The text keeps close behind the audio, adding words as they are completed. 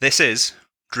This is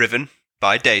Driven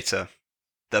by Data,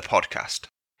 the podcast.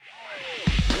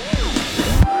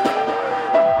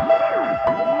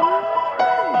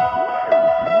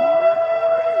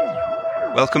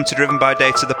 Welcome to Driven by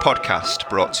Data, the podcast,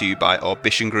 brought to you by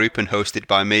Orbition Group and hosted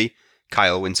by me,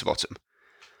 Kyle Winterbottom.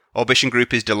 Orbition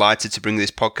Group is delighted to bring this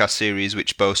podcast series,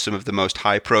 which boasts some of the most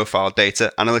high-profile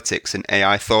data, analytics and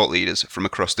AI thought leaders from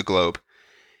across the globe.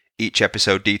 Each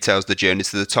episode details the journey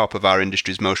to the top of our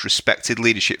industry's most respected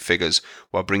leadership figures,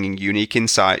 while bringing unique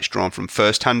insights drawn from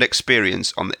first-hand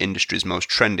experience on the industry's most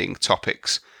trending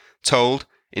topics, told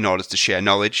in order to share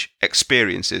knowledge,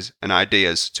 experiences and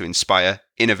ideas to inspire,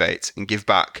 innovate and give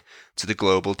back to the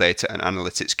global data and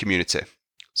analytics community.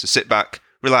 So sit back,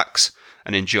 relax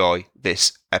and enjoy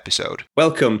this episode.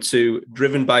 Welcome to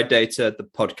Driven by Data, the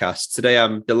podcast. Today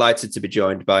I'm delighted to be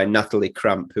joined by Natalie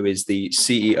Cramp, who is the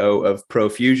CEO of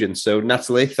Profusion. So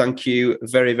Natalie, thank you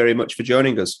very, very much for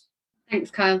joining us.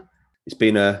 Thanks, Kyle. It's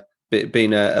been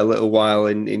a little while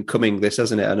in coming, this,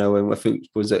 hasn't it? I know, I think it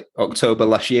was October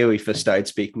last year we first started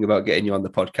speaking about getting you on the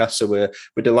podcast, so we're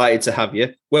delighted to have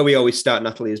you. Where we always start,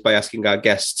 Natalie, is by asking our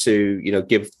guests to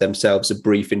give themselves a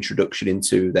brief introduction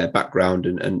into their background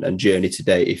and journey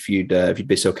today, if you'd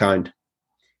be so kind.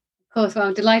 Of course, well,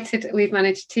 I'm delighted we've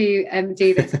managed to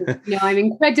do this. I'm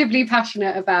incredibly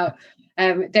passionate about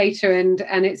data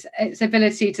and its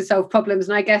ability to solve problems,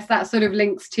 and I guess that sort of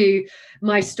links to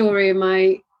my story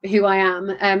and who I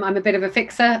am. I'm a bit of a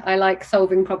fixer. I like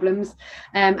solving problems.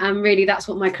 And really that's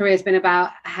what my career has been about.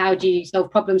 How do you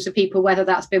solve problems for people, whether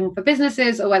that's been for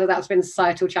businesses or whether that's been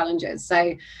societal challenges?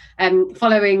 So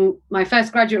following my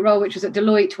first graduate role, which was at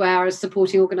Deloitte, where I was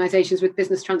supporting organisations with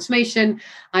business transformation,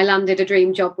 I landed a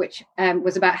dream job, which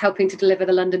was about helping to deliver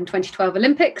the London 2012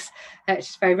 Olympics, which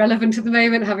is very relevant at the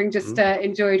moment, having just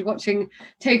enjoyed watching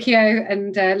Tokyo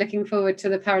and looking forward to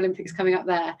the Paralympics coming up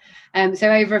there.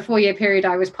 So over a 4-year period,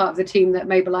 I was part of the team that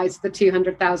mobilised the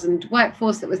 200,000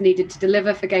 workforce that was needed to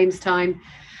deliver for Games time.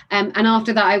 And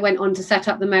after that, I went on to set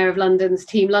up the Mayor of London's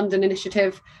Team London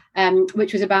initiative,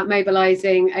 which was about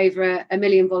mobilising over 1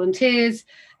 million volunteers,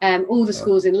 all the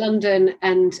schools in London,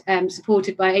 and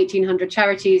supported by 1,800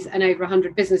 charities and over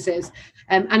 100 businesses.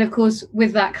 And of course,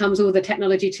 with that comes all the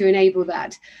technology to enable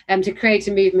that, to create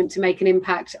a movement to make an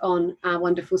impact on our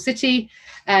wonderful city.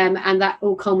 And that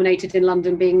all culminated in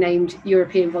London being named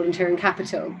European Volunteering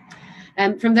Capital.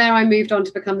 From there, I moved on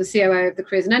to become the COO of the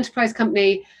Careers and Enterprise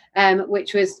Company,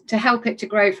 which was to help it to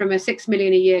grow from a 6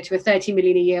 million a year to a 30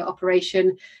 million a year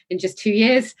operation in just 2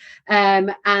 years.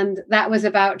 And that was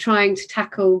about trying to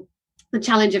tackle the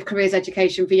challenge of careers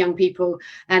education for young people,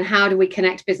 and how do we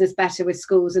connect business better with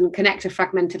schools and connect a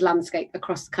fragmented landscape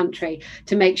across the country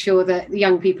to make sure that the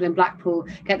young people in Blackpool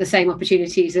get the same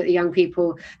opportunities that the young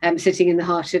people sitting in the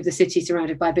heart of the city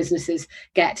surrounded by businesses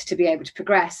get to be able to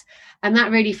progress. And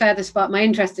that really further sparked my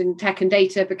interest in tech and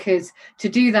data, because to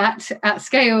do that at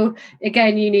scale,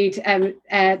 again, you need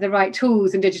the right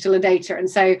tools in digital and data. And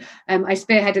so I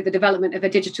spearheaded the development of a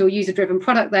digital user-driven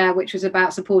product there, which was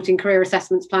about supporting career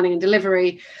assessments, planning and delivery.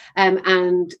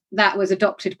 And that was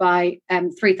adopted by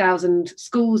 3,000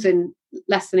 schools in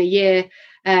less than a year.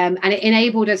 And it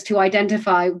enabled us to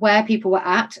identify where people were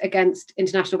at against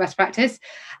international best practice,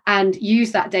 and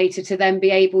use that data to then be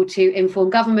able to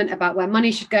inform government about where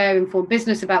money should go, inform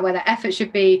business about where their effort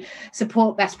should be,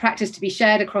 support best practice to be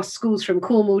shared across schools from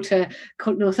Cornwall to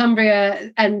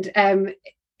Northumbria. And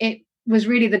it was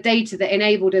really the data that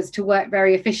enabled us to work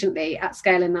very efficiently at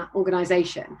scale in that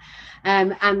organisation.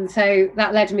 And so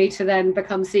that led me to then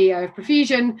become CEO of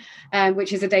Profusion,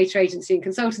 which is a data agency and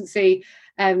consultancy.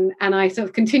 And I sort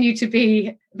of continue to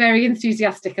be very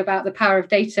enthusiastic about the power of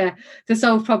data to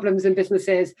solve problems in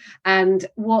businesses, and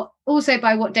what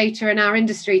data in our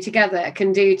industry together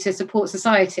can do to support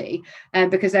society,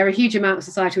 because there are a huge amount of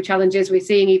societal challenges. We're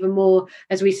seeing even more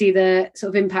as we see the sort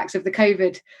of impacts of the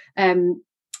COVID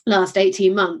last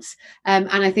 18 months. And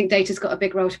I think data's got a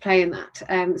big role to play in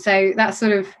that. So that's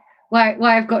sort of why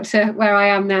I've got to where I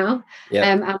am now,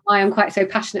 and why I'm quite so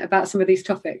passionate about some of these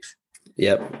topics.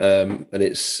 Yep, and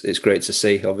it's great to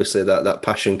see, obviously, that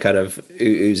passion kind of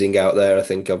oozing out there. I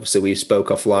think, obviously, we spoke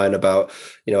offline about,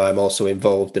 I'm also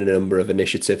involved in a number of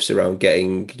initiatives around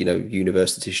getting,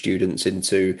 university students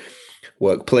into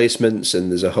work placements, and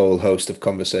there's a whole host of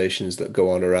conversations that go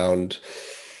on around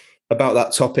about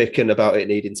that topic and about it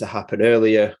needing to happen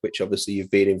earlier, which obviously you've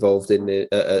been involved in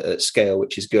at scale,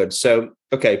 which is good. So,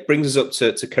 okay, brings us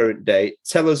up to current day.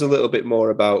 Tell us a little bit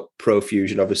more about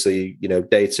Profusion, obviously,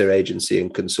 data agency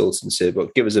and consultancy,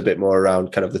 but give us a bit more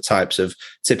around kind of the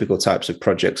typical types of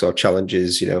projects or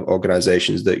challenges,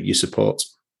 organizations that you support.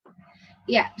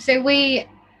 Yeah, so we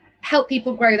help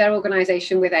people grow their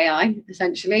organization with AI,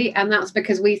 essentially. And that's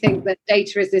because we think that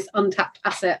data is this untapped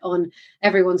asset on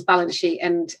everyone's balance sheet.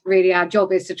 And really our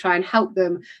job is to try and help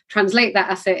them translate that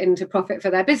asset into profit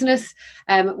for their business,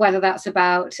 whether that's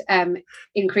about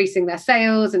increasing their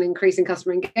sales and increasing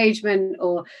customer engagement,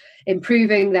 or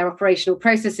improving their operational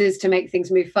processes to make things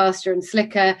move faster and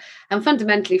slicker, and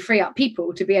fundamentally free up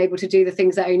people to be able to do the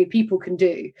things that only people can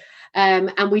do.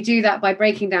 And we do that by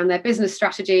breaking down their business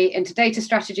strategy into data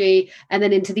strategy, and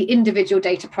then into the individual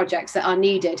data projects that are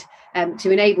needed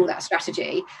to enable that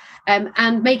strategy.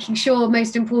 And making sure,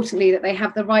 most importantly, that they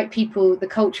have the right people, the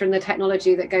culture and the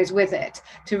technology that goes with it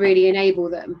to really enable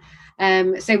them.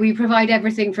 So we provide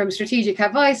everything from strategic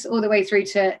advice all the way through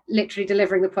to literally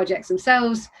delivering the projects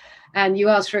themselves. And you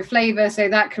asked for a flavour, so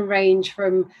that can range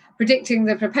from predicting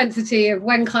the propensity of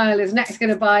when Kyle is next going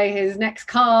to buy his next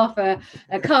car for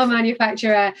a car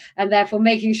manufacturer, and therefore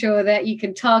making sure that you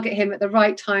can target him at the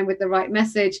right time with the right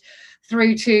message,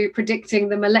 through to predicting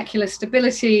the molecular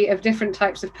stability of different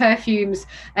types of perfumes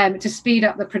to speed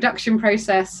up the production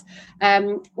process,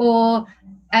 or,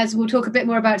 as we'll talk a bit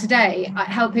more about today,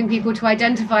 helping people to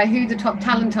identify who the top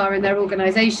talent are in their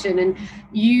organization and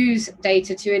use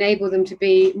data to enable them to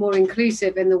be more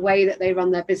inclusive in the way that they run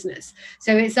their business.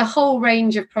 So it's a whole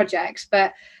range of projects,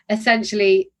 but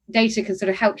essentially data can sort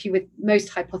of help you with most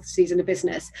hypotheses in a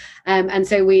business. And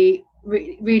so we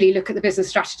really look at the business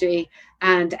strategy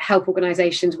and help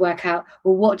organizations work out,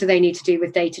 well, what do they need to do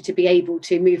with data to be able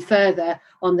to move further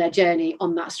on their journey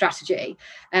on that strategy.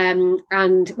 And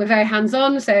we're very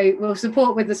hands-on, so we'll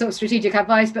support with the sort of strategic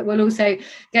advice, but we'll also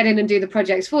get in and do the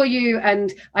projects for you.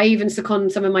 And I even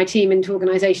second some of my team into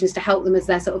organizations to help them as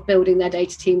they're sort of building their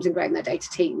data teams and growing their data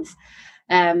teams.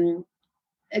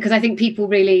 Because I think people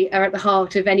really are at the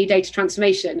heart of any data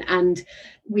transformation, and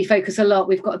we focus a lot.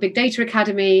 We've got a big data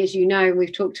academy, as you know, and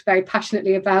we've talked very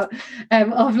passionately about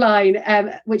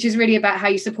offline, which is really about how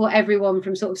you support everyone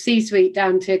from sort of C-suite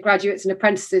down to graduates and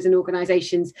apprentices in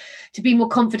organizations to be more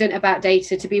confident about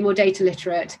data, to be more data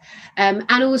literate, and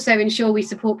also ensure we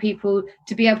support people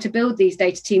to be able to build these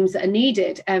data teams that are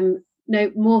needed. No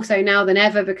more so now than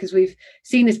ever, because we've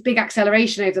seen this big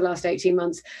acceleration over the last 18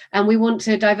 months, and we want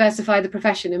to diversify the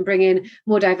profession and bring in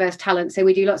more diverse talent. So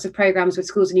we do lots of programs with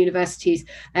schools and universities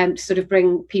to sort of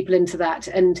bring people into that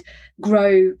and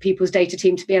grow people's data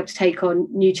team to be able to take on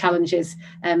new challenges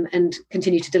and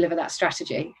continue to deliver that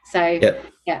strategy. So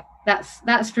yeah,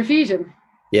 that's Profusion.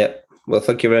 Yeah. Well,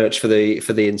 thank you very much for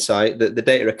the insight. The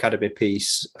Data Academy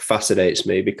piece fascinates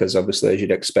me because, obviously, as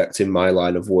you'd expect in my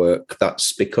line of work,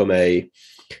 that's become a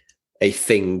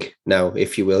thing now,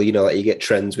 if you will. You know, like you get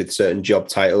trends with certain job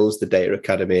titles. The Data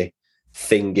Academy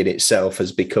thing in itself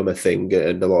has become a thing,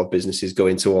 and a lot of businesses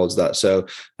going towards that. So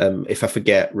if I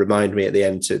forget, remind me at the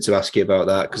end to ask you about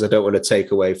that, because I don't want to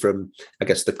take away from, I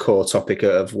guess, the core topic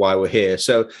of why we're here.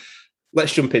 So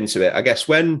let's jump into it. I guess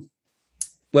when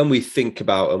we think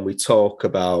about and we talk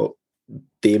about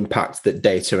the impact that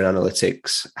data and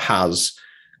analytics has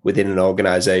within an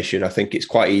organization, I think it's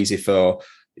quite easy for,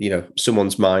 you know,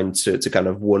 someone's mind to kind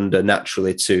of wander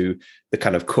naturally to the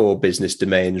kind of core business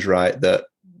domains, right? That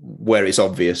where it's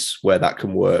obvious where that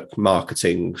can work: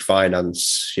 marketing,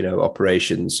 finance, you know,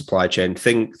 operations, supply chain,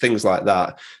 things like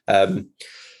that.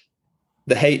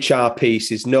 The HR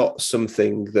piece is not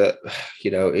something that,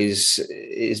 you know,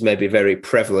 is maybe very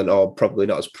prevalent, or probably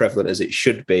not as prevalent as it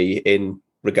should be in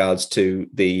regards to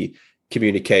the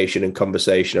communication and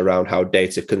conversation around how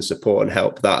data can support and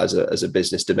help that as a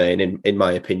business domain, in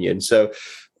my opinion. So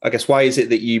I guess, why is it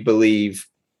that you believe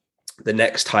the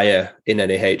next hire in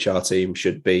any HR team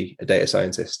should be a data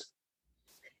scientist?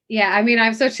 Yeah, I mean,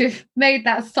 I've sort of made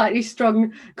that slightly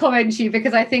strong comment to you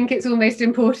because I think it's almost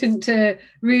important to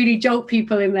really jolt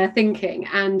people in their thinking.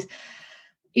 And,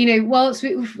 you know, whilst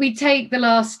we take the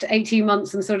last 18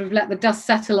 months and sort of let the dust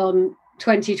settle on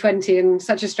 2020 and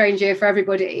such a strange year for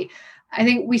everybody, I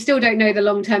think we still don't know the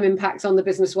long-term impacts on the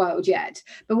business world yet.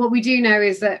 But what we do know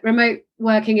is that remote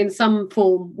working in some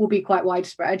form will be quite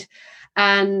widespread.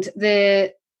 And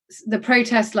the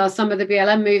protests last summer, the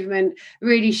BLM movement,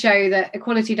 really show that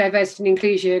equality, diversity and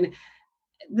inclusion,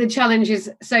 the challenge is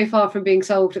so far from being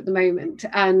solved at the moment,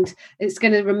 and it's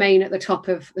going to remain at the top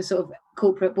of the sort of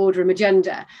corporate boardroom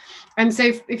agenda. And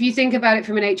so if you think about it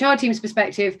from an HR team's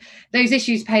perspective, those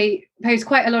issues pose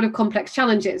quite a lot of complex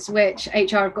challenges, which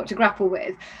HR have got to grapple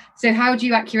with. So how do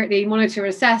you accurately monitor,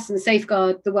 assess and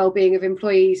safeguard the well-being of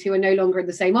employees who are no longer in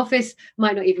the same office,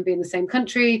 might not even be in the same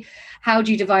country? How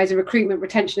do you devise a recruitment,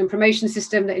 retention and promotion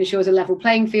system that ensures a level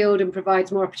playing field and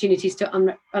provides more opportunities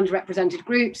to underrepresented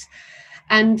groups?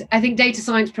 And I think data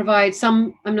science provides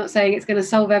some, I'm not saying it's going to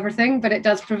solve everything, but it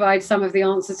does provide some of the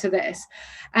answer to this.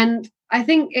 And I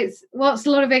think it's whilst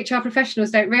a lot of HR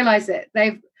professionals don't realize it,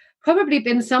 they've probably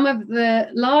been some of the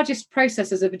largest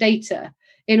processors of data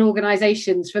in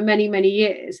organizations for many, many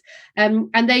years. And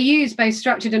they use both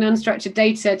structured and unstructured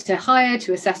data to hire,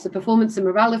 to assess the performance and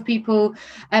morale of people.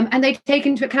 And they take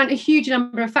into account a huge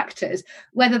number of factors,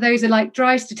 whether those are like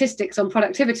dry statistics on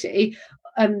productivity,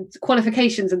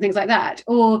 qualifications and things like that,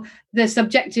 or the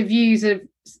subjective views of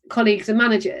colleagues and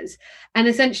managers. And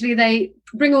essentially they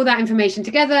bring all that information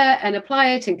together and apply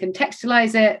it and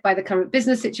contextualize it by the current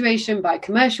business situation, by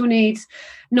commercial needs,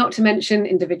 not to mention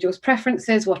individuals'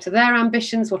 preferences, what are their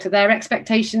ambitions, what are their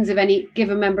expectations of any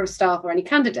given member of staff or any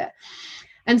candidate.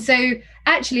 And so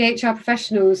actually HR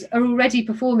professionals are already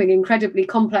performing incredibly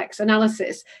complex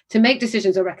analysis to make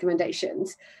decisions or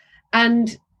recommendations.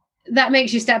 And that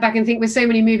makes you step back and think, with so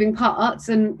many moving parts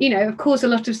and, you know, of course, a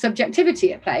lot of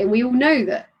subjectivity at play, and we all know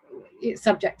that it's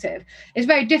subjective, it's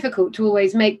very difficult to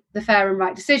always make the fair and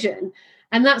right decision.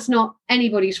 And that's not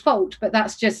anybody's fault, but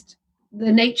that's just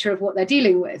the nature of what they're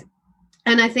dealing with.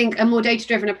 And I think a more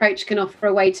data-driven approach can offer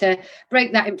a way to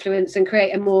break that influence and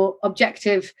create a more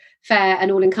objective, fair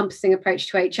and all-encompassing approach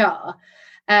to HR.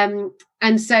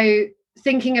 And so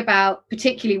thinking about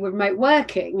particularly remote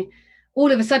working, all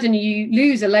of a sudden you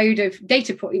lose a load of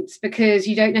data points because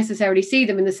you don't necessarily see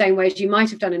them in the same way as you might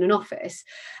have done in an office.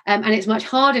 And it's much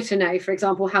harder to know, for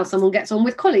example, how someone gets on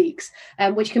with colleagues,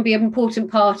 which can be an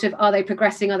important part of, are they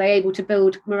progressing? Are they able to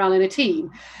build morale in a team?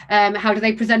 How do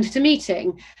they present at a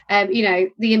meeting? You know,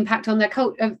 the impact on the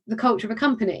culture of a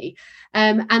company.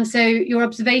 And so your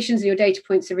observations and your data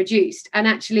points are reduced. And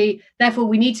actually, therefore,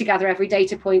 we need to gather every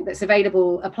data point that's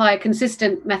available, apply a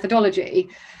consistent methodology,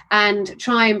 and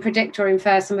try and predict or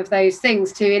infer some of those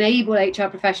things to enable HR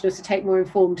professionals to take more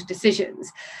informed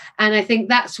decisions. And I think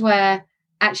that's where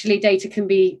actually data can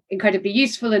be incredibly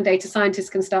useful and data scientists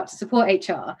can start to support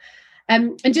HR.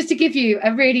 And just to give you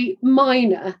a really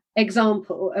minor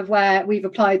example of where we've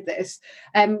applied this,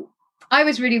 I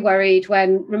was really worried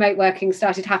when remote working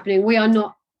started happening. We are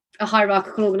not a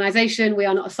hierarchical organisation. We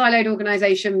are not a siloed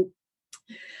organisation.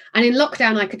 And in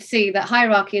lockdown, I could see that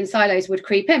hierarchy and silos would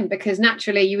creep in because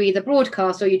naturally you either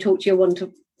broadcast or you talk to your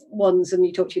one-to-ones and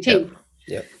you talk to your team.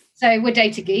 Yep. So we're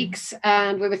data geeks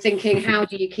and we were thinking, how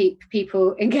do you keep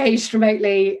people engaged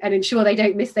remotely and ensure they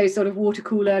don't miss those sort of water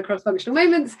cooler cross-functional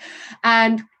moments?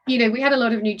 And, you know, we had a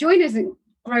lot of new joiners and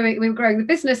we were growing the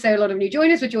business, so a lot of new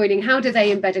joiners were joining. How do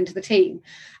they embed into the team?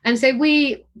 And so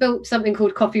we built something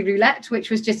called Coffee Roulette, which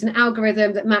was just an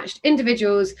algorithm that matched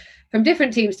individuals from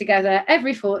different teams together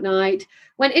every fortnight,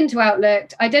 went into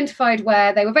Outlook, identified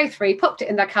where they were both free, popped it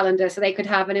in their calendar so they could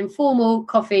have an informal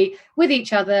coffee with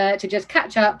each other to just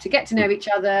catch up, to get to know each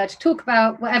other, to talk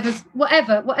about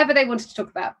whatever they wanted to talk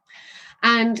about.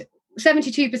 And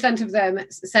 72% of them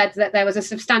said that there was a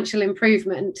substantial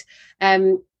improvement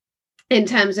in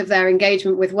terms of their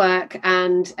engagement with work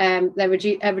and their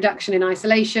reduction in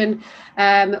isolation.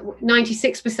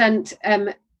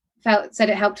 96% said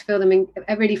it helped them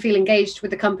really feel engaged with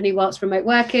the company whilst remote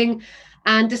working.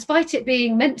 And despite it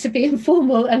being meant to be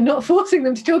informal and not forcing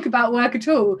them to talk about work at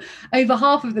all, over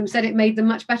half of them said it made them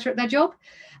much better at their job.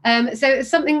 So it's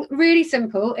something really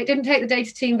simple. It didn't take the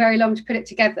data team very long to put it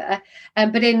together,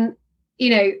 but in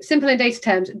simple in data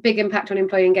terms, big impact on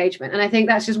employee engagement. And I think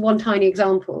that's just one tiny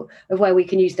example of where we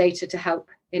can use data to help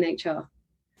in HR.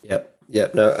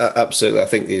 Yep. No, absolutely. I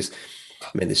think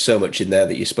there's so much in there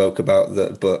that you spoke about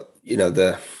that, but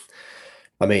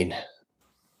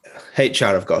HR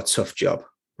have got a tough job,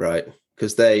 right?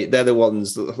 Because they're the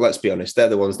ones that, let's be honest, they're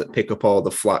the ones that pick up all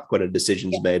the flack when a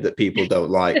decision's made that people don't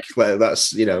like.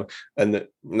 That's, and that's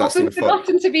often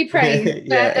forgotten to be praised,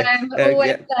 but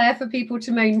always there for people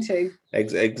to moan to.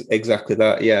 Exactly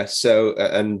that, yeah. So,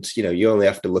 and you only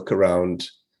have to look around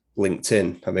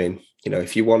LinkedIn.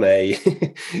 If you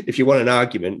want an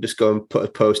argument, just go and put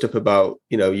a post up about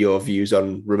your views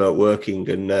on remote working,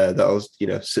 and that'll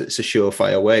it's a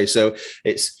surefire way. So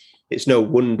it's no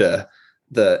wonder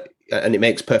that, and it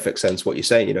makes perfect sense what you're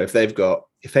saying.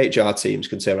 If HR teams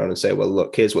can turn around and say, well,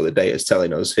 look, here's what the data is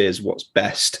telling us, here's what's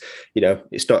best.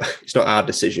 It's not our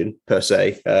decision per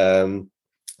se.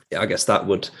 I guess that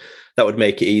would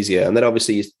make it easier. And then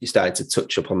obviously you started to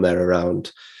touch up on there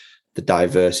around the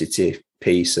diversity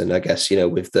piece, and I guess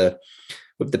with the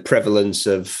prevalence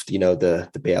of the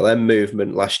BLM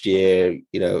movement last year,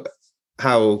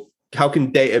 how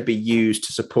can data be used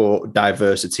to support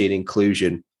diversity and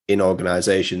inclusion in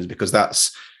organizations, because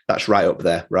that's right up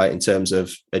there, right, in terms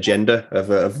of agenda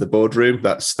of the boardroom.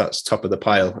 That's top of the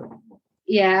pile.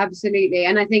 Yeah, absolutely.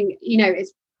 And I think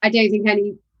it's I don't think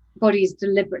anybody's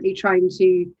deliberately trying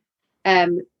to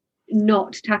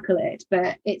not tackle it,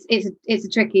 but it's a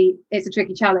tricky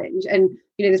challenge. And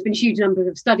there's been huge numbers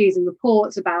of studies and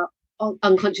reports about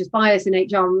unconscious bias in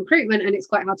HR and recruitment, and it's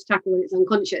quite hard to tackle when it's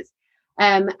unconscious.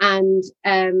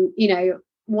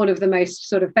 One of the most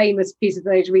sort of famous pieces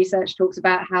of research talks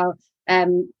about how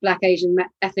Black, Asian,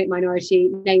 ethnic minority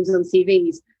names on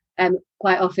CVs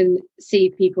quite often see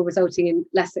people resulting in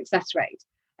less success rate.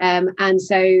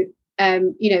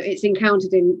 It's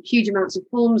encountered in huge amounts of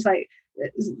forms. Like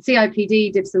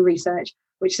CIPD did some research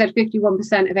which said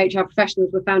 51% of HR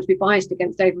professionals were found to be biased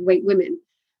against overweight women,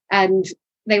 and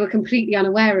they were completely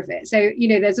unaware of it. So,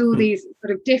 there's all these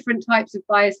sort of different types of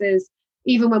biases.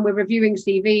 Even when we're reviewing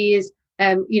CVs,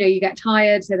 you get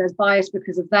tired, so there's bias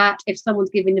because of that. If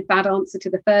someone's giving a bad answer to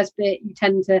the first bit, you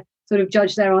tend to sort of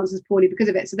judge their answers poorly because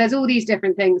of it. So there's all these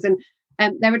different things. And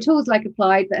there are tools like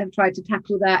Applied that have tried to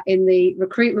tackle that in the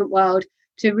recruitment world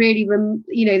to really,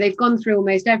 they've gone through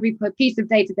almost every piece of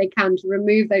data they can to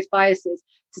remove those biases,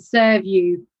 to serve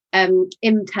you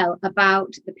intel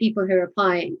about the people who are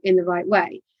applying in the right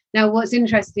way. Now, what's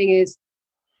interesting is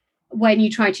when you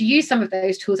try to use some of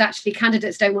those tools, actually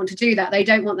candidates don't want to do that. They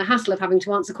don't want the hassle of having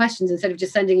to answer questions instead of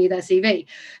just sending you their CV.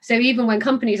 So even when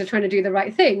companies are trying to do the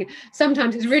right thing,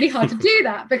 sometimes it's really hard to do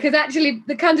that because actually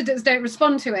the candidates don't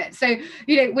respond to it. So,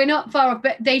 we're not far off,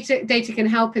 but data can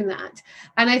help in that.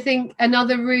 And I think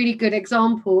another really good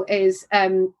example is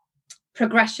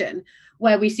progression,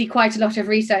 where we see quite a lot of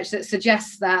research that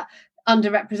suggests that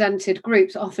underrepresented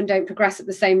groups often don't progress at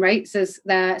the same rates as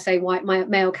their, say, white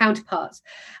male counterparts.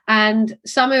 And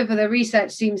some of the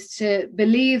research seems to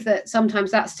believe that sometimes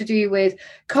that's to do with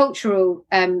cultural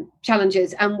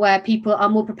challenges, and where people are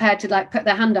more prepared to put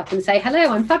their hand up and say,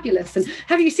 hello, I'm fabulous, and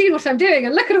have you seen what I'm doing,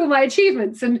 and look at all my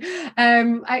achievements. And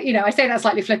I say that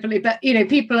slightly flippantly, but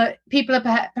people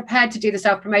are prepared to do the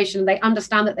self-promotion. They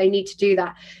understand that they need to do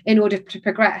that in order to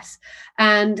progress.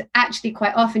 And actually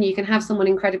quite often you can have someone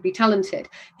incredibly talented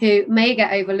who may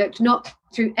get overlooked, not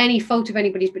through any fault of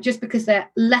anybody's, but just because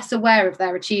they're less aware of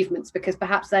their achievements, because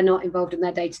perhaps they're not involved in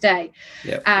their day-to-day.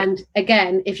 Yep. And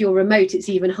again, if you're remote, it's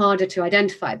even harder to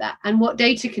identify that. And what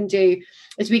data can do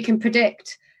is we can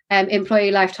predict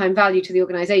employee lifetime value to the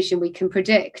organization. We can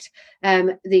predict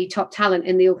the top talent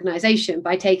in the organization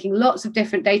by taking lots of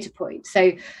different data points.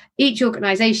 So each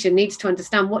organization needs to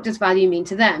understand, what does value mean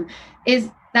to them?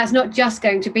 That's not just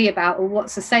going to be about, well,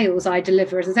 what's the sales I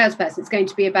deliver as a salesperson? It's going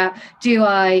to be about, do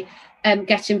I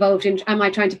get involved in, am I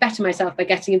trying to better myself by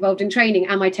getting involved in training?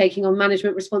 Am I taking on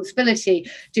management responsibility?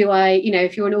 Do I,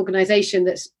 if you're an organization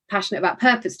that's passionate about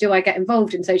purpose, do I get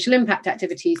involved in social impact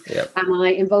activities? Yep. Am I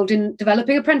involved in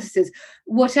developing apprentices?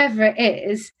 Whatever it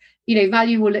is,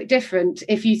 value will look different.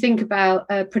 If you think about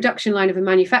a production line of a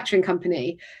manufacturing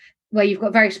company, where you've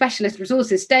got very specialist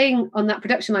resources, staying on that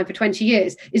production line for 20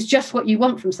 years is just what you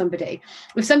want from somebody.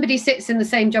 If somebody sits in the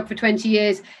same job for 20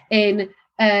 years in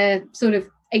a sort of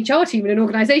HR team in an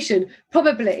organization,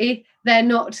 probably they're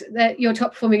not your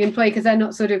top performing employee, because they're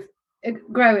not sort of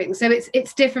growing. So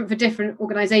it's different for different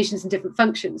organizations and different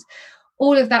functions.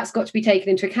 All of that's got to be taken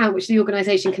into account, which the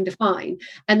organization can define.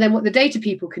 And then what the data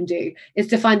people can do is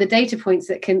define the data points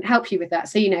that can help you with that.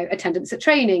 So, attendance at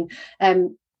training,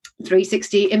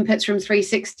 360 inputs from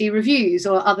 360 reviews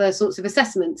or other sorts of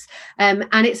assessments. And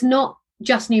it's not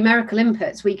just numerical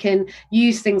inputs. We can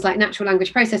use things like natural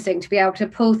language processing to be able to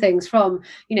pull things from,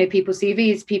 people's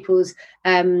CVs,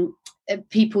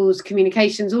 people's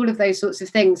communications. All of those sorts of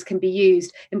things can be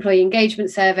used. Employee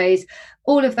engagement surveys,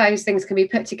 all of those things can be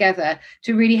put together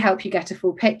to really help you get a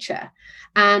full picture.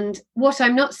 And what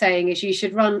I'm not saying is you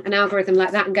should run an algorithm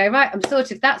like that and go, right, I'm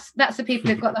sorted. That's the people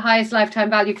who've got the highest lifetime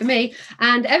value for me,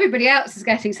 and everybody else is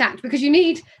getting sacked. Because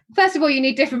first of all, you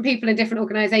need different people in different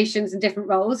organizations and different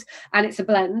roles, and it's a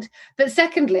blend. But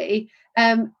secondly,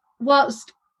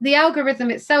 whilst the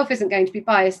algorithm itself isn't going to be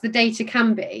biased, the data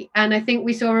can be. And I think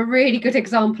we saw a really good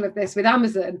example of this with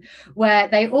Amazon, where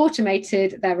they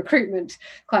automated their recruitment,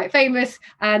 quite famous.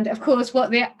 And of course,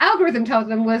 what the algorithm told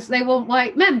them was they want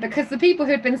white men, because the people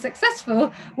who had been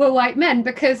successful were white men,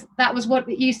 because that was what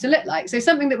it used to look like. So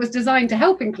something that was designed to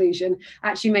help inclusion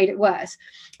actually made it worse.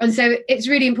 And so it's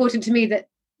really important to me that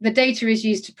the data is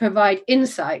used to provide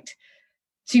insight,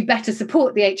 to better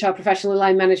support the HR professional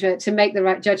line manager to make the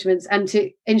right judgments, and to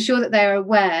ensure that they're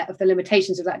aware of the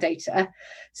limitations of that data,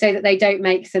 so that they don't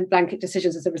make some blanket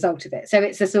decisions as a result of it. So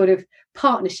it's a sort of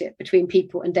partnership between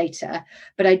people and data.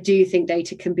 But I do think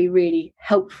data can be really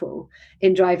helpful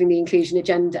in driving the inclusion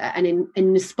agenda, and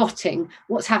in spotting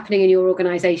what's happening in your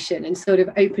organization and sort of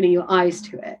opening your eyes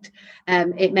to it.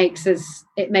 It makes us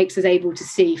able to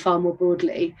see far more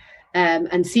broadly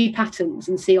and see patterns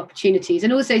and see opportunities,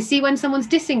 and also see when someone's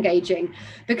disengaging,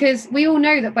 because we all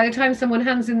know that by the time someone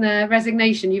hands in their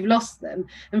resignation, you've lost them.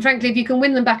 And frankly, if you can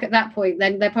win them back at that point,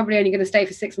 then they're probably only going to stay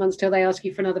for 6 months till they ask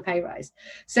you for another pay rise.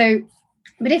 So,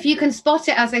 but if you can spot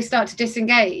it as they start to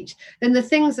disengage, then the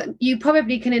things that you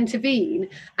probably can intervene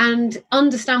and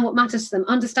understand what matters to them,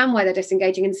 understand why they're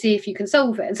disengaging, and see if you can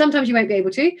solve it. And sometimes you won't be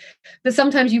able to, but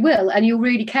sometimes you will, and you'll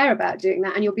really care about doing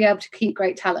that, and you'll be able to keep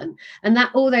great talent. And that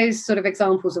all those sort of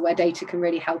examples are where data can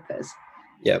really help us.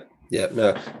 Yeah,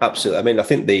 no, absolutely. I mean, I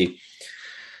think the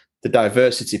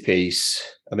diversity piece,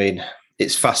 I mean,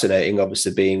 it's fascinating,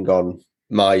 obviously, being on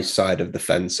my side of the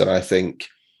fence. And I think,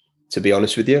 to be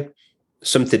honest with you,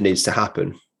 something needs to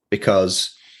happen,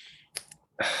 because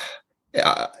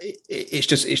it's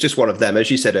just one of them. As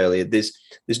you said earlier, there's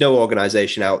no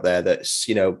organization out there that's,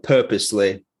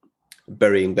 purposely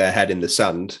burying their head in the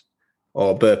sand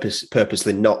or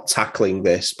purposely not tackling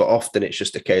this. But often it's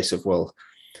just a case of, well,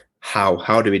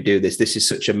 how do we do this? This is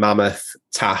such a mammoth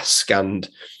task, and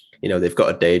they've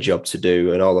got a day job to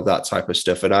do and all of that type of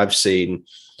stuff. And I've seen,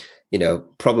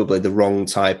 probably the wrong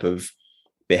type of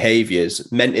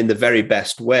behaviors, meant in the very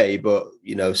best way, but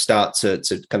start to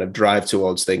kind of drive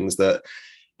towards things that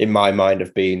in my mind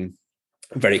have been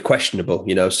very questionable.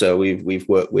 So we've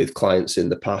worked with clients in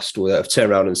the past that have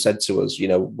turned around and said to us,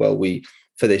 well, we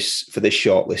for this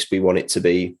shortlist, we want it to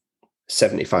be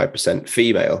 75%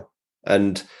 female.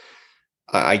 And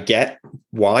I get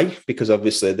why, because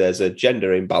obviously there's a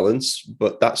gender imbalance,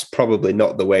 but that's probably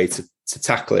not the way to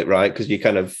tackle it, right? Because you're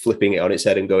kind of flipping it on its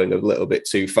head and going a little bit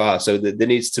too far. So there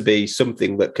needs to be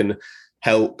something that can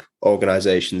help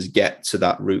organizations get to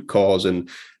that root cause and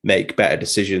make better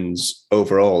decisions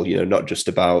overall, not just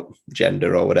about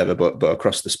gender or whatever, but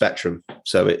across the spectrum.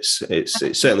 So it's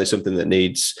certainly something that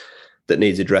needs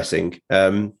addressing.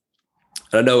 And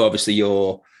I know obviously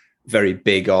you're very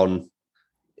big on,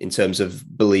 in terms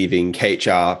of believing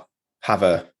HR have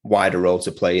a wider role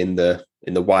to play in the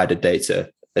wider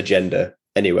data agenda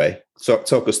anyway. So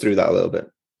talk us through that a little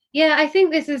bit. Yeah, I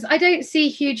think I don't see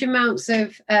huge amounts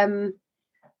of,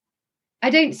 I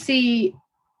don't see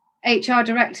HR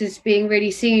directors being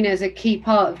really seen as a key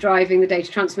part of driving the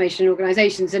data transformation in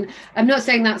organizations. And I'm not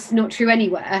saying that's not true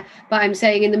anywhere, but I'm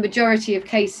saying in the majority of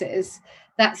cases,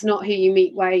 that's not who you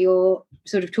meet where you're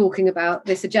sort of talking about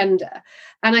this agenda.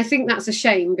 And I think that's a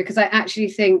shame, because I actually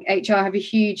think HR have a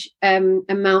huge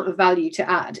amount of value to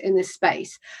add in this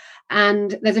space.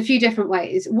 And there's a few different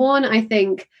ways. One, I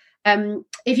think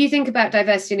if you think about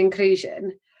diversity and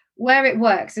inclusion, where it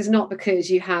works is not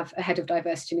because you have a head of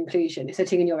diversity and inclusion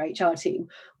sitting in your HR team.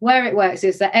 Where it works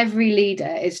is that every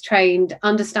leader is trained,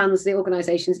 understands the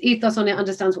organization's ethos on it,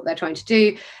 understands what they're trying to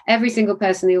do. Every single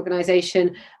person in the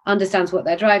organization understands what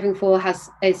they're driving for,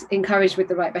 is encouraged with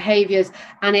the right behaviors,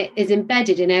 and it is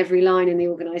embedded in every line in the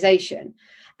organization.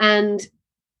 And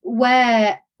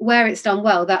where it's done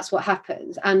well, that's what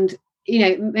happens. And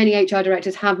many HR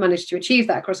directors have managed to achieve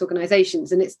that across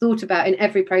organizations, and it's thought about in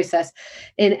every process,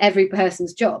 in every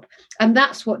person's job. And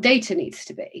that's what data needs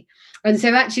to be. And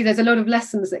so actually there's a lot of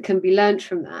lessons that can be learned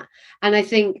from that. And I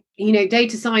think,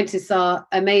 data scientists are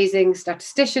amazing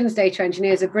statisticians, data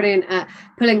engineers are brilliant at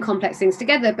pulling complex things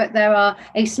together, but there are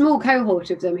a small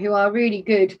cohort of them who are really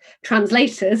good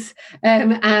translators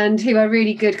and who are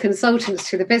really good consultants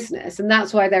to the business. And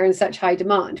that's why they're in such high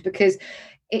demand, because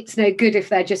it's no good if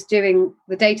they're just doing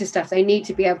the data stuff. They need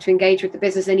to be able to engage with the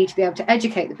business. They need to be able to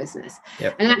educate the business.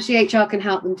 Yep. And actually HR can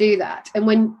help them do that. And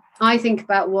when I think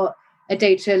about what a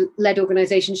data-led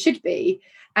organization should be,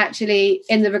 actually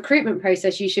in the recruitment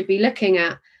process, you should be looking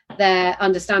at their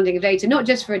understanding of data, not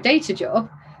just for a data job,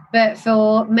 but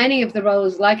for many of the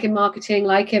roles, like in marketing,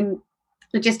 like in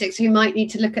logistics, who might need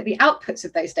to look at the outputs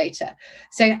of those data.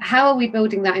 So how are we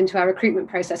building that into our recruitment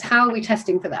process? How are we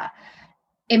testing for that?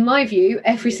 In my view,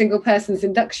 every single person's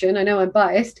induction, I know I'm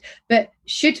biased, but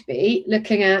should be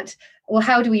looking at, well,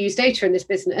 how do we use data in this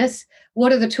business?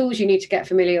 What are the tools you need to get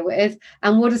familiar with?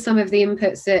 And what are some of the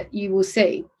inputs that you will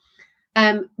see?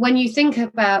 When you think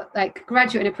about like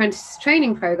graduate and apprentice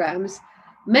training programs,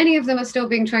 many of them are still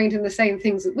being trained in the same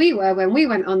things that we were when we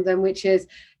went on them, which is,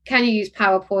 can you use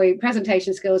PowerPoint,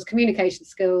 presentation skills, communication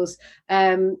skills?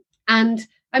 And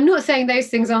I'm not saying those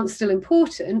things aren't still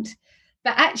important,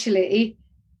 but actually,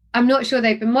 I'm not sure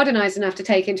they've been modernized enough to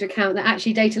take into account that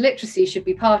actually data literacy should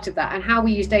be part of that, and how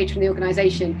we use data in the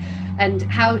organization, and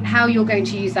how you're going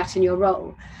to use that in your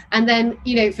role. And then,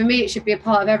 for me, it should be a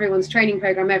part of everyone's training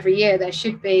program every year. There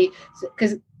should be,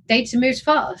 because data moves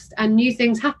fast and new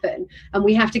things happen and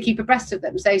we have to keep abreast of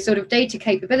them. So sort of data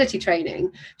capability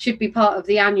training should be part of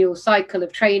the annual cycle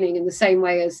of training, in the same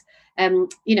way as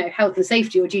health and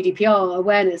safety or GDPR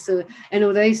awareness and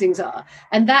all those things are.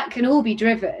 And that can all be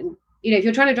driven. If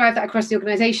you're trying to drive that across the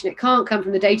organization, it can't come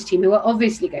from the data team, who are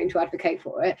obviously going to advocate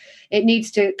for it. It needs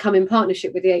to come in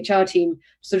partnership with the HR team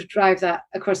to sort of drive that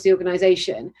across the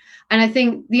organization. And I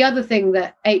think the other thing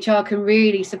that HR can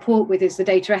really support with is the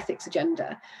data ethics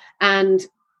agenda. And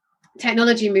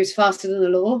technology moves faster than the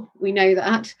law. We know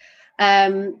that.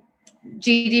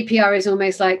 GDPR is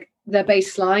almost like the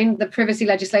baseline. The privacy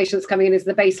legislation that's coming in is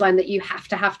the baseline that you have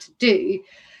to do.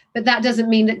 But that doesn't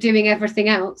mean that doing everything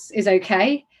else is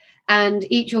okay. And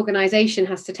each organization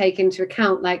has to take into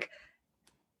account like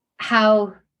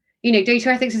how, data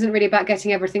ethics isn't really about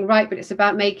getting everything right, but it's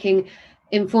about making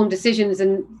informed decisions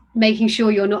and making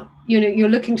sure you're not, you're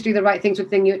looking to do the right things with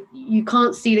things. You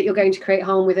can't see that you're going to create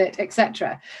harm with it,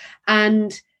 etc.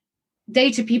 And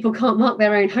data people can't mark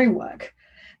their own homework.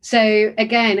 So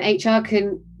again, HR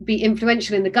can be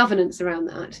influential in the governance around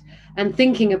that and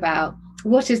thinking about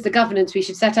what is the governance we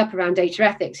should set up around data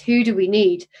ethics? Who do we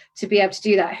need to be able to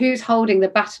do that? Who's holding the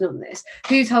baton on this?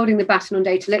 Who's holding the baton on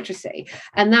data literacy?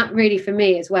 And that really, for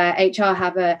me, is where HR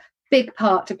have a big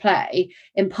part to play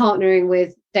in partnering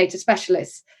with data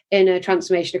specialists in a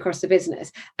transformation across the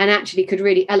business, and actually could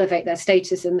really elevate their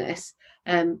status in this.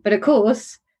 But of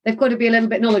course, they've got to be a little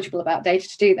bit knowledgeable about data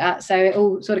to do that. So it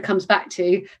all sort of comes back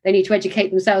to they need to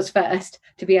educate themselves first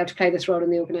to be able to play this role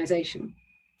in the organisation.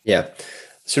 Yeah.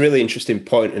 It's a really interesting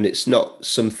point, and it's not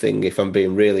something, if I'm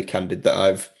being really candid, that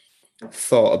I've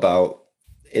thought about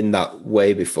in that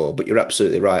way before. But you're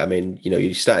absolutely right. I mean,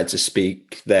 you started to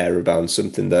speak there about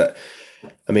something that,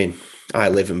 I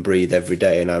live and breathe every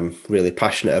day, and I'm really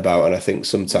passionate about. And I think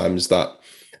sometimes that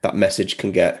message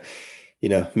can get,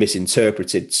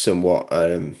 misinterpreted somewhat.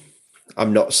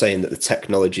 I'm not saying that the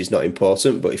technology is not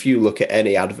important, but if you look at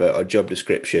any advert or job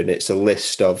description, it's a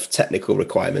list of technical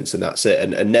requirements and that's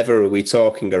it. And never are we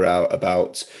talking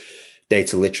about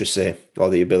data literacy or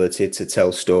the ability to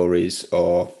tell stories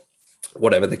or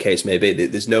whatever the case may be.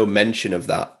 There's no mention of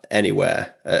that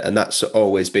anywhere. And that's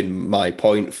always been my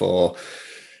point for,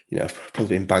 I've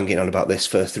probably been banging on about this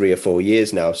for 3 or 4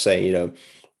 years now, saying,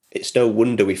 it's no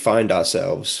wonder we find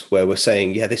ourselves where we're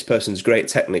saying, yeah, this person's great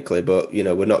technically, but,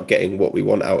 we're not getting what we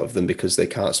want out of them because they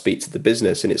can't speak to the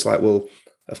business. And it's like, well,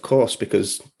 of course,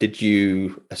 because did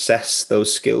you assess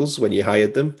those skills when you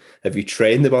hired them? Have you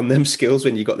trained them on them skills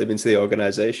when you got them into the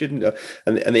organization?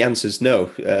 And the answer is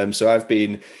no. So I've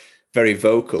been very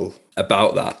vocal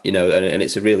about that, and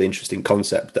it's a really interesting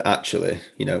concept that actually,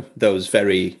 those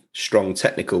very strong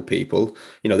technical people,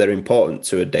 they're important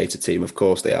to a data team. Of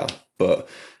course they are, but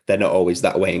they're not always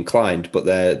that way inclined, but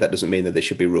that doesn't mean that they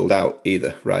should be ruled out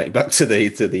either, right? Back to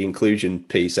the inclusion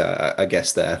piece, I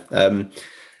guess there. And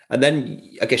then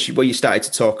I guess where you started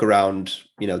to talk around,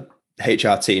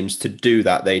 HR teams, to do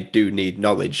that, they do need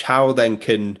knowledge. How then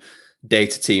can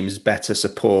data teams better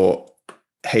support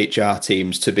HR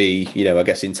teams to be, I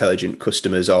guess, intelligent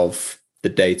customers of the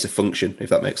data function, if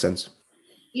that makes sense?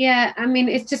 Yeah,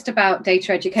 it's just about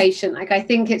data education. I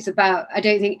think it's about, I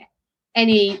don't think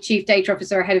any chief data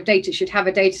officer or head of data should have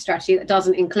a data strategy that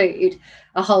doesn't include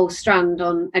a whole strand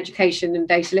on education and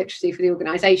data literacy for the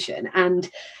organization. And,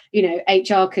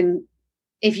 HR can,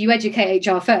 if you educate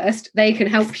HR first, they can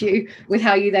help you with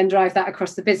how you then drive that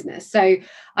across the business. So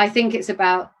I think it's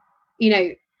about,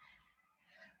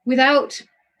 without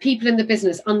people in the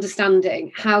business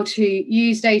understanding how to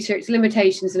use data, its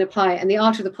limitations, and apply it, and the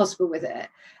art of the possible with it,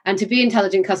 and to be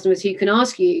intelligent customers who can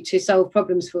ask you to solve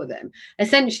problems for them.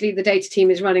 Essentially, the data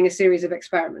team is running a series of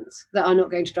experiments that are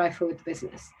not going to drive forward the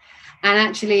business. And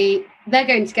actually, they're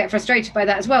going to get frustrated by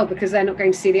that as well, because they're not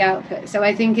going to see the output. So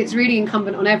I think it's really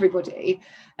incumbent on everybody,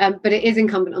 but it is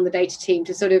incumbent on the data team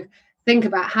to sort of think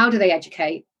about how do they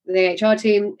educate the HR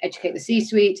team, educate the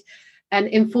C-suite, and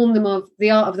inform them of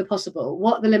the art of the possible,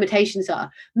 what the limitations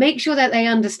are. Make sure that they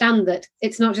understand that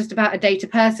it's not just about a data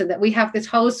person, that we have this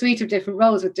whole suite of different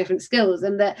roles with different skills,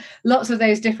 and that lots of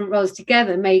those different roles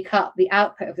together make up the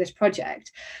output of this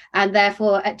project. And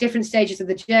therefore, at different stages of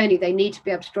the journey, they need to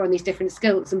be able to draw on these different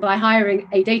skills. And by hiring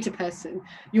a data person,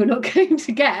 you're not going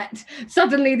to get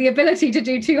suddenly the ability to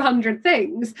do 200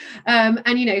 things. And,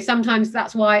 sometimes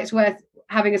that's why it's worth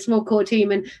having a small core team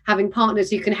and having partners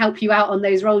who can help you out on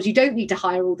those roles. You don't need to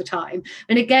hire all the time.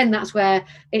 And again, that's where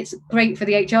it's great for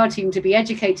the HR team to be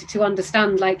educated, to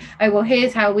understand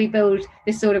here's how we build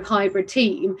this sort of hybrid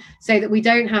team so that we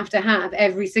don't have to have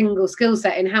every single skill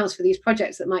set in-house for these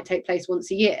projects that might take place once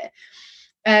a year.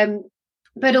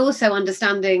 But also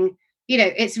understanding,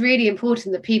 it's really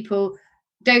important that people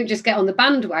don't just get on the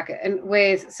bandwagon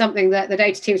with something that the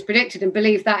data team's predicted and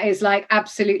believe that is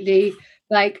absolutely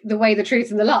like the way, the truth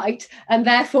and the light, and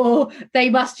therefore they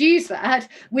must use that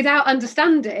without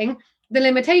understanding the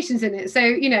limitations in it. So,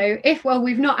 if,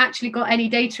 we've not actually got any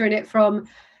data in it from,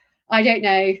 I don't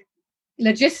know,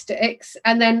 logistics,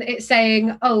 and then it's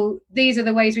saying, oh, these are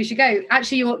the ways we should go.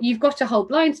 Actually, you've got a whole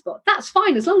blind spot. That's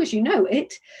fine as long as you know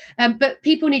it. But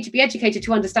people need to be educated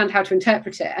to understand how to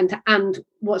interpret it and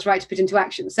what's right to put into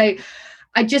action. So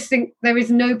I just think there is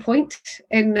no point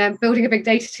in building a big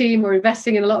data team or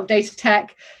investing in a lot of data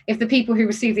tech if the people who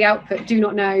receive the output do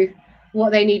not know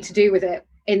what they need to do with it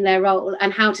in their role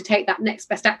and how to take that next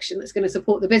best action that's going to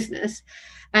support the business.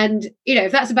 And,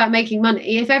 if that's about making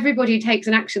money, if everybody takes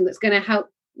an action that's going to help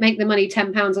make the money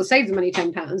 £10 or save the money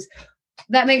 £10,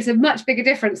 that makes a much bigger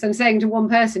difference than saying to one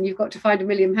person, you've got to find £1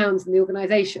 million in the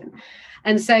organisation.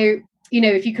 And so,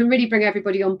 if you can really bring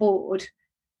everybody on board,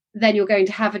 then you're going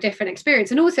to have a different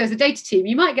experience. And also as a data team,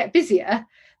 you might get busier,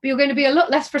 but you're going to be a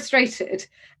lot less frustrated,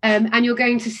 and you're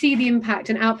going to see the impact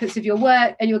and outputs of your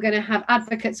work, and you're going to have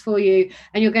advocates for you,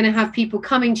 and you're going to have people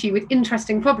coming to you with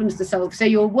interesting problems to solve. So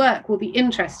your work will be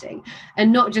interesting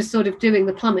and not just sort of doing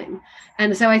the plumbing.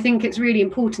 And so I think it's really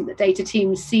important that data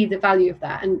teams see the value of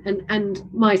that.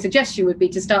 And my suggestion would be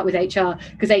to start with HR,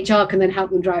 because HR can then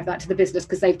help them drive that to the business,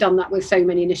 because they've done that with so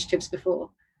many initiatives before.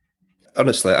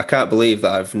 Honestly, I can't believe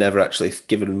that I've never actually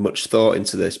given much thought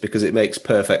into this, because it makes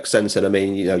perfect sense. And I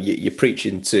mean, you're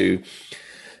preaching to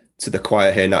the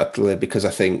choir here, Natalie, because I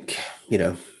think,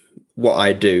 what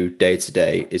I do day to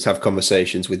day is have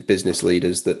conversations with business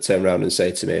leaders that turn around and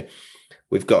say to me,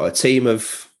 we've got a team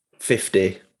of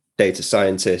 50 data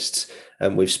scientists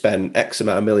and we've spent X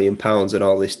amount of £1 million on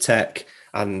all this tech,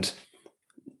 and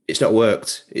it's not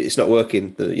worked. It's not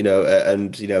working,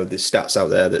 and there's stats out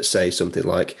there that say something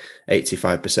like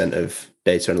 85% of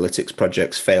data analytics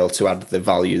projects fail to add the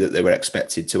value that they were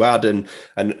expected to add. And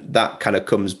that kind of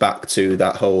comes back to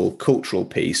that whole cultural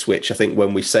piece, which I think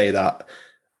when we say that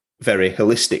very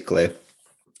holistically,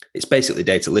 it's basically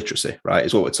data literacy, right?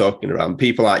 Is what we're talking around.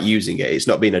 People aren't using it. It's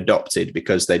not being adopted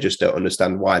because they just don't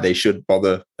understand why they should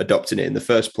bother adopting it in the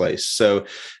first place. So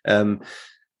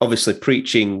obviously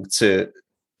preaching to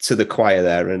the choir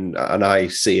there, and I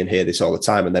see and hear this all the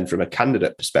time. And then from a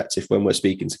candidate perspective, when we're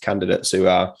speaking to candidates who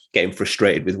are getting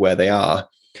frustrated with where they are,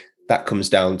 that comes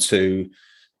down to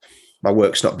my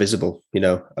work's not visible.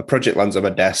 A project lands on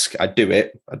my desk, I do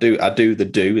it, I do the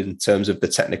do in terms of the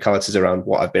technicalities around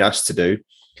what I've been asked to do.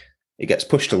 It gets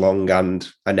pushed along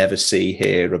and I never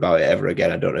hear about it ever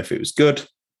again. I don't know if it was good,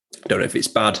 I don't know if it's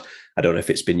bad, I don't know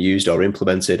if it's been used or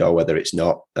implemented or whether it's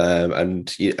not.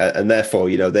 And therefore,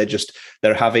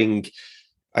 they're having,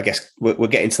 I guess we're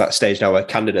getting to that stage now where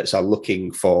candidates are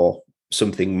looking for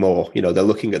something more. They're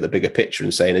looking at the bigger picture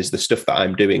and saying, is the stuff that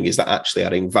I'm doing, is that actually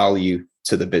adding value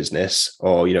to the business?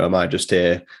 Or, am I just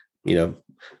here,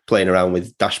 playing around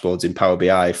with dashboards in Power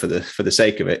BI for the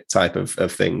sake of it type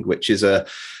of thing, which is a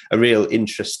real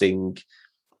interesting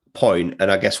point. And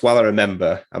I guess while I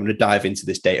remember, I'm going to dive into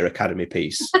this Data Academy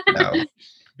piece now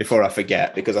before I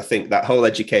forget, because I think that whole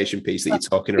education piece that you're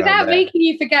talking about without making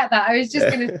you forget that, I was just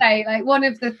going to say, like, one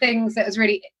of the things that was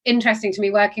really interesting to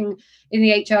me working in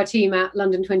the HR team at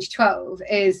London 2012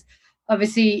 is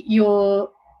obviously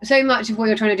so much of what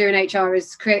you're trying to do in HR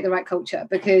is create the right culture,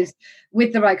 because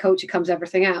with the right culture comes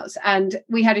everything else. And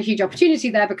we had a huge opportunity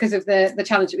there because of the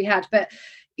challenge that we had. But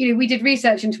we did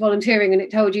research into volunteering, and it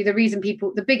told you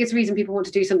the biggest reason people want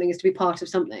to do something is to be part of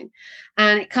something.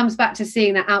 And it comes back to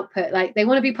seeing that output. Like, they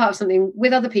want to be part of something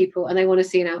with other people and they want to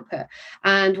see an output.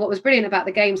 And what was brilliant about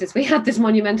the games is we had this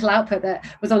monumental output that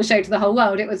was on show to the whole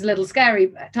world. It was a little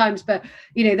scary at times, but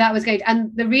that was great.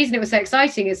 And the reason it was so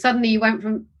exciting is suddenly you went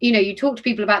from, you talk to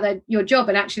people about your job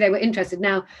and actually they were interested.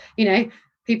 Now,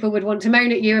 people would want to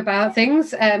moan at you about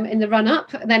things in the run up.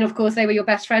 Then, of course, they were your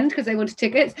best friend because they wanted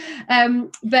tickets.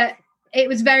 But it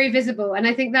was very visible. And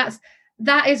I think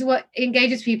that is what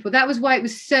engages people. That was why it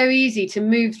was so easy to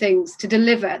move things, to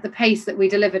deliver at the pace that we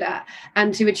delivered at,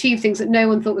 and to achieve things that no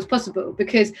one thought was possible,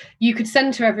 because you could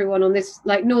center everyone on this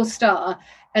like North Star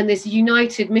and this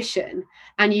united mission,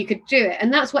 and you could do it.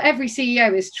 And that's what every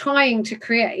CEO is trying to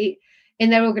create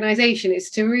in their organization, is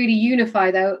to really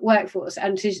unify their workforce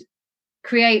and to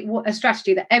create a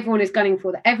strategy that everyone is gunning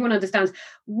for, that everyone understands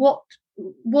what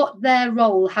their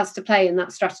role has to play in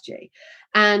that strategy.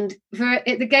 And for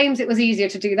the games, it was easier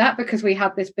to do that because we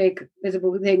had this big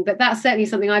visible thing. But that's certainly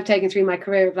something I've taken through my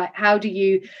career of, like, how do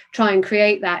you try and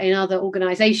create that in other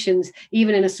organizations,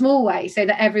 even in a small way, so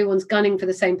that everyone's gunning for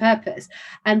the same purpose.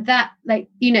 And that,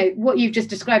 what you've just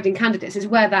described in candidates is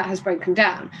where that has broken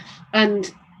down.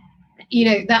 And,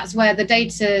 that's where the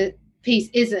data piece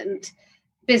isn't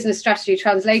business strategy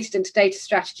translated into data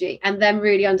strategy, and them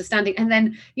really understanding, and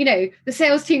then the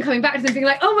sales team coming back to them being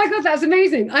like, oh my god, that's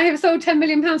amazing, I have sold 10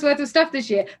 million pounds worth of stuff this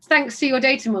year thanks to your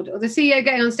data model. The CEO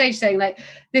getting on stage saying like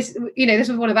this, this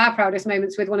was one of our proudest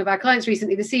moments with one of our clients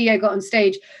recently. The CEO got on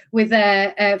stage with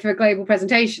for a global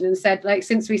presentation and said, like,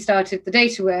 since we started the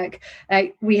data work,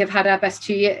 we have had our best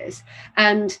 2 years.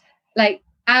 And like,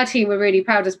 our team were really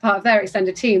proud as part of their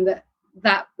extended team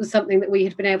that was something that we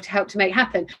had been able to help to make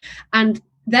happen. And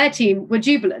their team were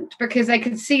jubilant because they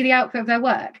could see the output of their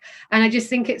work. And I just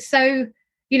think it's so,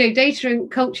 data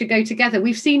and culture go together.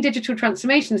 We've seen digital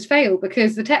transformations fail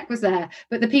because the tech was there,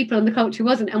 but the people and the culture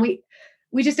wasn't. And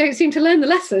we just don't seem to learn the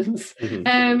lessons.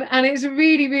 Mm-hmm. And it's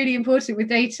really, really important with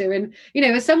data. And,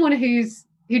 as someone who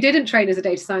didn't train as a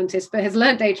data scientist, but has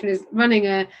learned data and is running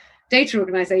a data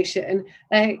organization,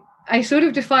 I sort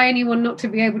of defy anyone not to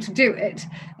be able to do it.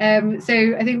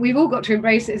 So I think we've all got to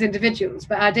embrace it as individuals,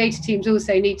 but our data teams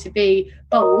also need to be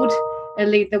bold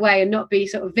and lead the way and not be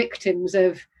sort of victims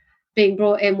of being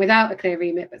brought in without a clear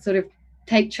remit, but sort of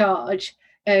take charge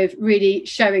of really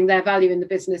showing their value in the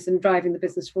business and driving the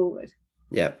business forward.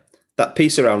 Yeah, that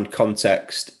piece around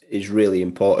context is really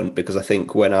important, because I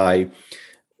think when I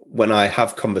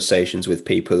have conversations with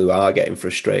people who are getting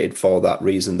frustrated for that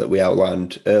reason that we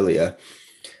outlined earlier,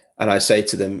 and I say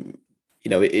to them,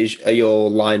 are your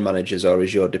line managers or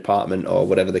is your department or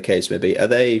whatever the case may be, are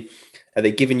they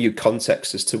giving you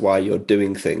context as to why you're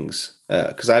doing things?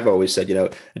 Because I've always said, a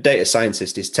data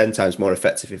scientist is 10 times more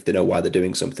effective if they know why they're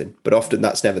doing something. But often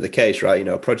that's never the case, right?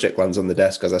 A project lands on the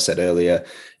desk, as I said earlier,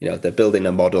 they're building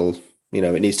a model,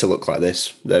 it needs to look like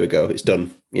this. There we go. It's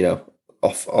done,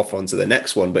 off onto the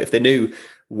next one. But if they knew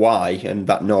why, and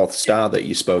that North Star that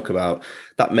you spoke about,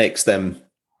 that makes them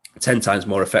 10 times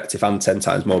more effective and 10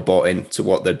 times more bought into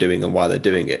what they're doing and why they're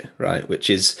doing it, right? Which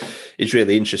is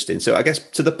really interesting. So I guess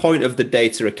to the point of the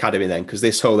Data Academy then, because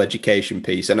this whole education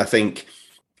piece, and I think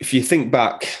if you think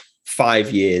back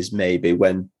 5 years maybe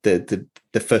when the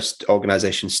first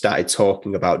organization started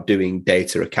talking about doing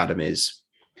data academies,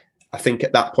 I think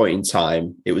at that point in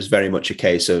time, it was very much a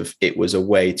case of it was a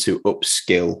way to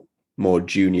upskill more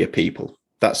junior people.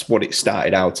 That's what it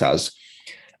started out as.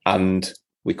 And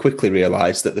we quickly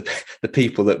realized that the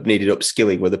people that needed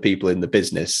upskilling were the people in the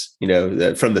business,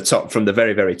 from the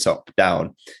very, very top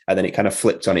down. And then it kind of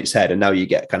flipped on its head. And now you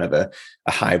get kind of a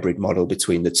hybrid model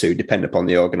between the two, depending upon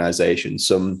the organization.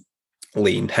 Some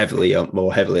lean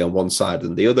more heavily on one side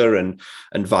than the other, and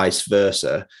vice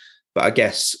versa. But I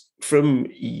guess from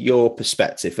your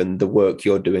perspective and the work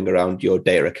you're doing around your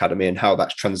Data Academy and how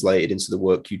that's translated into the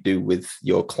work you do with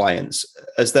your clients,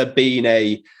 has there been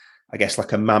a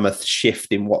mammoth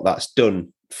shift in what that's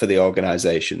done for the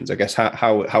organizations? I guess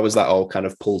how has that all kind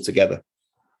of pulled together?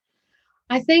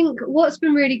 I think what's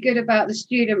been really good about the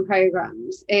student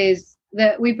programs is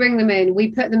that we bring them in,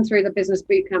 we put them through the business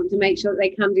bootcamp to make sure that they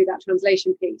can do that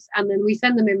translation piece. And then we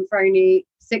send them in for only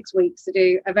 6 weeks to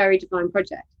do a very defined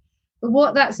project. But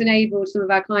what that's enabled some of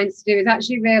our clients to do is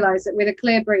actually realize that with a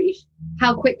clear brief,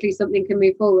 how quickly something can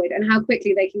move forward and how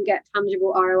quickly they can get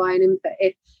tangible ROI and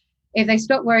input if they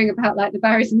stop worrying about like the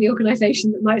barriers in the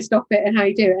organization that might stop it and how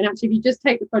you do it. And actually, if you just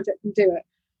take the project and do it,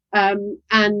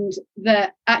 and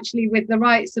that actually with the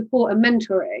right support and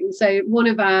mentoring. So one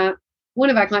of our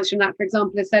clients from that, for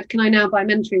example, has said, can I now buy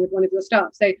mentoring with one of your staff?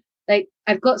 So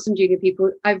I've got some junior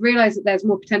people. I've realized that there's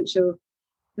more potential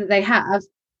that they have,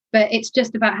 but it's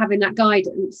just about having that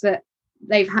guidance that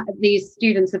these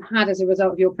students have had as a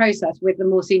result of your process with the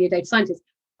more senior data scientists.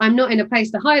 I'm not in a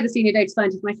place to hire the senior data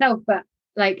scientist myself, but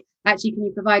actually, can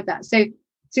you provide that? So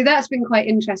that's been quite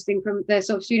interesting from the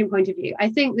sort of student point of view. I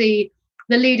think the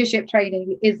leadership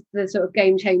training is the sort of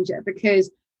game changer, because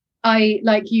I,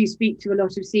 like you, speak to a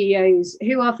lot of CEOs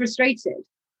who are frustrated,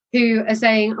 who are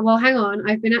saying, well, hang on,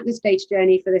 I've been at this data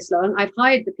journey for this long. I've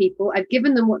hired the people. I've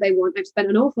given them what they want. I've spent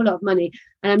an awful lot of money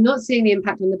and I'm not seeing the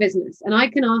impact on the business. And I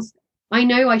can ask, I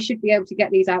know I should be able to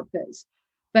get these outputs,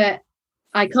 but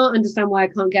I can't understand why I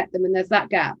can't get them. And there's that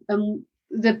gap. And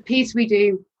the piece we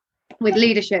do with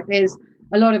leadership is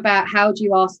a lot about how do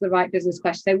you ask the right business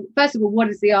question. So first of all, what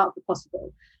is the art of the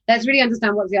possible? Let's really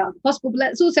understand what's the art of the possible, but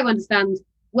let's also understand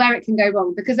where it can go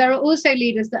wrong, because there are also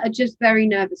leaders that are just very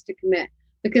nervous to commit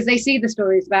because they see the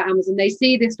stories about Amazon, they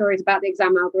see the stories about the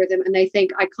exam algorithm, and they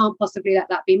think, I can't possibly let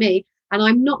that be me, and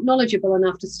I'm not knowledgeable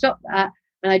enough to stop that.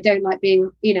 And I don't like being,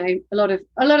 a lot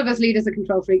of us leaders are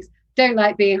control freaks, don't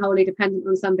like being wholly dependent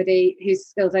on somebody whose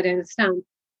skills I don't understand,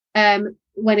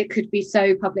 when it could be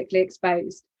so publicly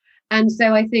exposed. And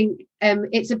so I think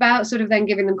it's about sort of then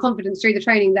giving them confidence through the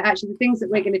training that actually the things that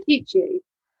we're going to teach you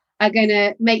are going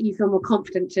to make you feel more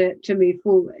confident to move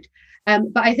forward.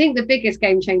 But I think the biggest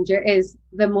game changer is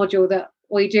the module that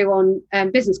we do on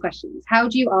business questions. How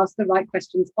do you ask the right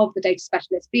questions of the data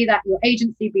specialist, be that your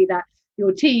agency, be that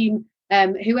your team,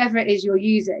 whoever it is you're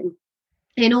using,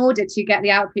 in order to get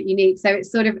the output you need? So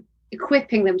it's sort of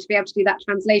equipping them to be able to do that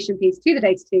translation piece to the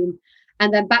data team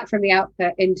and then back from the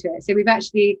output into it. So we've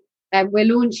actually, we're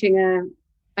launching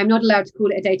I'm not allowed to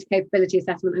call it a data capability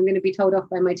assessment. I'm going to be told off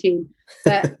by my team.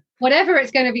 But whatever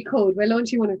it's going to be called, we're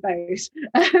launching one of those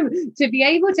to be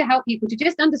able to help people to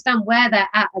just understand where they're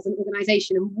at as an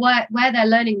organization and where their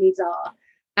learning needs are.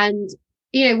 And,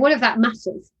 what of that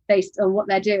matters based on what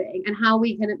they're doing and how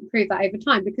we can improve that over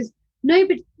time. Because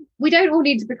we don't all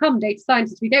need to become data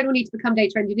scientists. We don't all need to become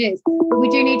data engineers, but we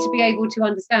do need to be able to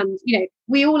understand,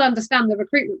 we all understand the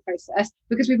recruitment process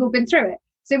because we've all been through it.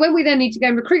 So when we then need to go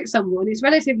and recruit someone, it's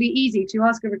relatively easy to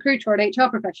ask a recruiter or an HR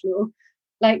professional,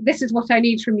 like, this is what I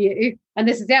need from you, and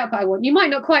this is the output I want. You might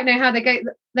not quite know how they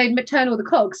turn all the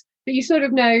cogs, but you sort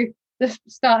of know the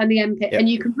start and the end bit, and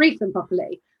you can brief them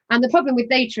properly. And the problem with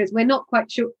data is we're not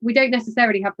quite sure, we don't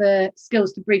necessarily have the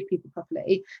skills to brief people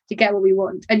properly to get what we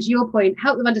want. And to your point,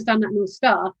 help them understand that North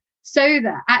Star so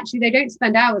that actually they don't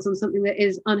spend hours on something that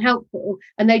is unhelpful,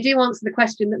 and they do answer the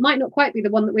question that might not quite be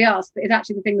the one that we asked, but is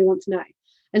actually the thing we want to know.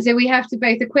 And so we have to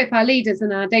both equip our leaders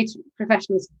and our data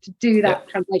professionals to do that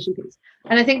translation piece.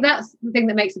 And I think that's the thing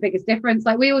that makes the biggest difference.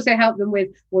 Like, we also help them with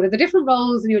what are the different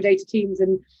roles in your data teams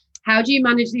and how do you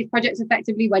manage these projects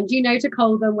effectively? When do you know to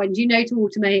cull them? When do you know to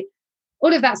automate?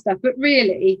 All of that stuff. But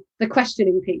really, the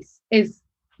questioning piece is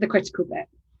the critical bit.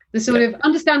 The sort of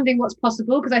understanding what's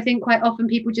possible, because I think quite often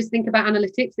people just think about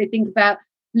analytics. They think about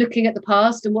looking at the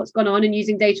past and what's gone on and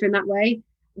using data in that way.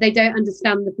 They don't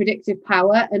understand the predictive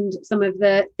power and some of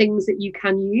the things that you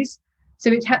can use.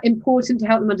 So it's important to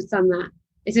help them understand that.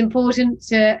 It's important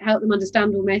to help them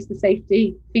understand almost the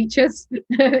safety features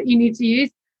that you need to use.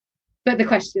 But the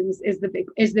questions is the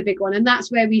big one. And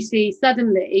that's where we see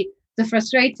suddenly the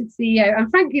frustrated CEO and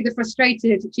frankly the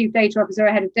frustrated chief data officer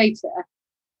or head of data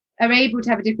are able to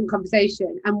have a different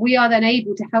conversation. And we are then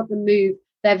able to help them move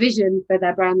their vision for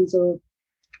their brands or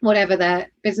whatever their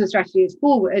business strategy is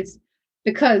forwards,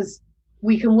 because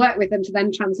we can work with them to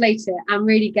then translate it and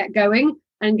really get going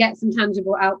and get some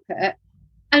tangible output.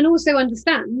 And also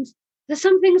understand that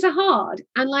some things are hard.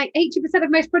 And like 80% of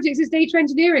most projects is data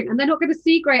engineering, and they're not going to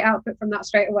see great output from that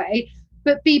straight away.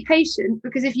 But be patient,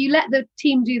 because if you let the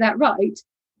team do that right,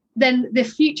 then the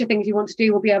future things you want to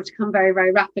do will be able to come very,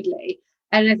 very rapidly.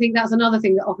 And I think that's another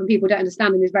thing that often people don't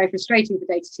understand and is very frustrating for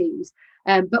data teams,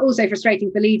 but also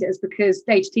frustrating for leaders, because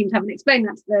data teams haven't explained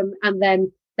that to them, and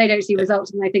then they don't see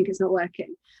results and they think it's not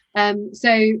working. I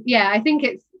think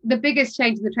it's the biggest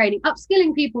change in the training.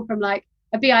 Upskilling people from like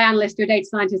a BI analyst to a data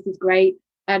scientist is great,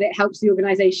 and it helps the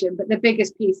organization. But the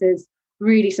biggest piece is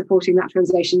really supporting that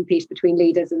translation piece between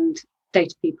leaders and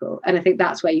data people. And I think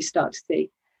that's where you start to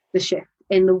see the shift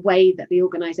in the way that the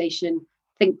organization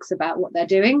thinks about what they're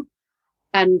doing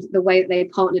and the way that they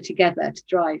partner together to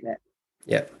drive it.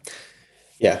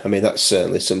 Yeah, I mean, that's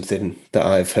certainly something that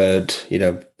I've heard,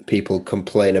 people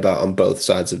complain about on both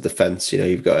sides of the fence.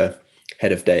 You've got a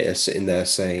head of data sitting there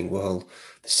saying, well,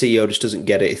 the CEO just doesn't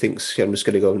get it. He thinks I'm just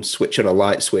going to go and switch on a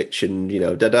light switch and,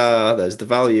 there's the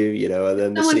value, and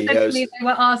then the Someone CEOs... said to me, they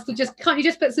were asked to can't you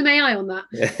just put some AI on that?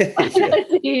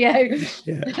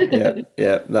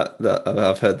 That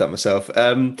I've heard that myself.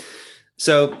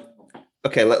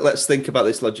 Okay, let's think about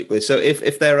this logically. So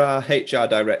if there are HR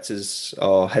directors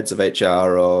or heads of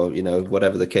HR or,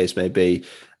 whatever the case may be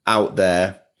out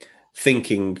there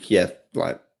thinking,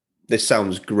 this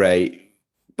sounds great,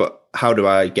 but how do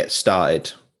I get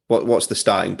started? What's the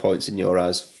starting points in your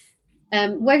eyes?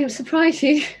 Won't surprise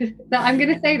you that I'm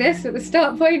going to say this, but the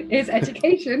start point is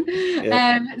education.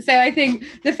 So I think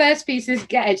the first piece is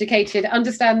get educated,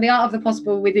 understand the art of the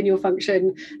possible within your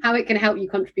function, how it can help you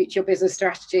contribute to your business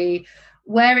strategy,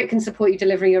 where it can support you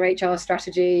delivering your HR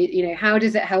strategy. How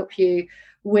does it help you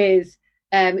with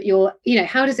how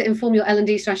does it inform your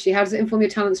L&D strategy? How does it inform your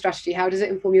talent strategy? How does it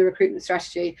inform your recruitment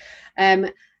strategy?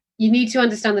 You need to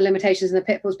understand the limitations and the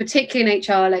pitfalls, particularly in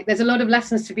HR. Like, there's a lot of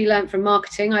lessons to be learned from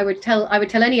marketing. I would tell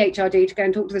any HRD to go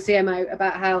and talk to the CMO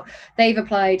about how they've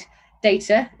applied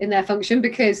data in their function,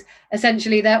 because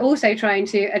essentially they're also trying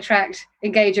to attract,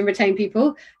 engage and retain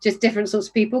people, just different sorts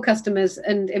of people, customers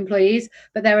and employees.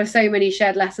 But there are so many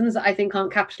shared lessons that I think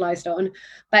aren't capitalized on.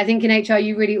 But I think in HR,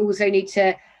 you really also need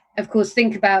to, of course,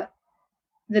 think about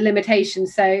the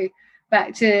limitations. So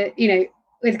back to,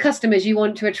 with customers, you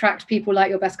want to attract people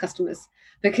like your best customers,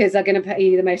 because they're going to pay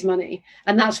you the most money.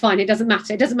 And that's fine. It doesn't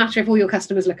matter. It doesn't matter if all your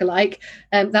customers look alike.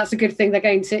 That's a good thing. They're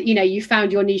going to, you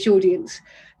found your niche audience.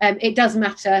 it does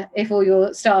matter if all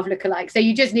your staff look alike. So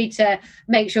you just need to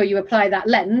make sure you apply that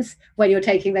lens when you're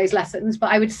taking those lessons.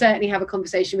 But I would certainly have a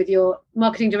conversation with your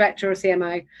marketing director or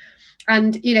CMO.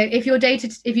 And, if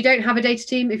you don't have a data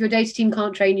team, if your data team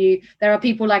can't train you, there are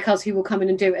people like us who will come in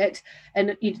and do it.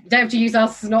 And you don't have to use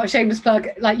us, not a shameless plug,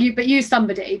 but use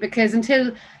somebody, because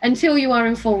until you are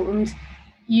informed,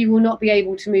 you will not be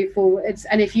able to move forwards.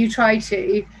 And if you try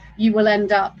to, you will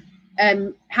end up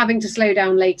having to slow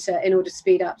down later in order to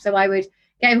speed up. So I would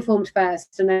get informed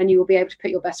first, and then you will be able to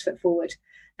put your best foot forward.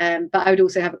 But I would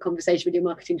also have a conversation with your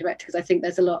marketing director, because I think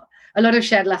there's a lot of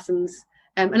shared lessons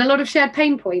and a lot of shared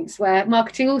pain points where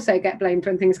marketing also get blamed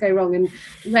when things go wrong and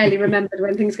rarely remembered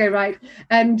when things go right,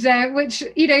 and which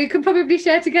you can probably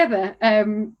share together.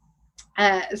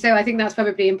 So I think that's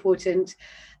probably important.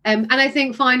 And I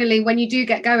think finally, when you do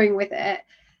get going with it,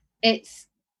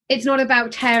 it's not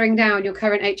about tearing down your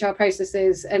current HR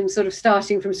processes and sort of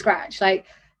starting from scratch. Like,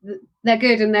 they're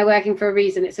good and they're working for a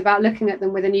reason. It's about looking at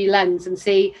them with a new lens and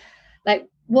see, like,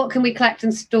 what can we collect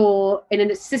and store in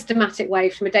a systematic way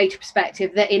from a data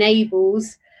perspective that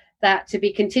enables that to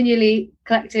be continually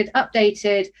collected,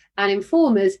 updated, and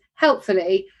inform us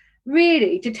helpfully,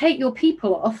 really, to take your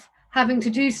people off having to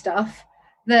do stuff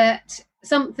that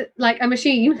something like a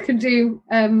machine can do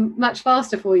much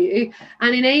faster for you,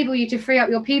 and enable you to free up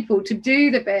your people to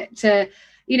do the bit, to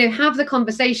have the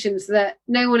conversations that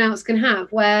no one else can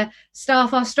have, where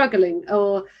staff are struggling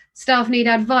or staff need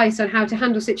advice on how to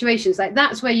handle situations. Like,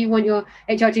 that's where you want your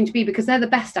HR team to be, because they're the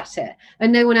best at it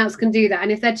and no one else can do that.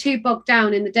 And if they're too bogged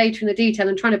down in the data and the detail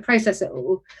and trying to process it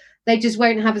all, they just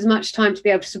won't have as much time to be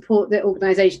able to support the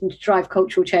organization to drive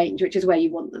cultural change, which is where you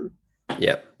want them.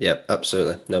 Yeah,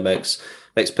 absolutely. No, makes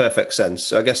perfect sense.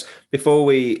 So I guess before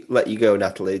we let you go,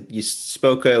 Natalie, you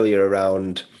spoke earlier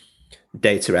around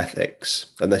data ethics,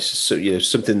 and this is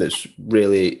something that's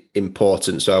really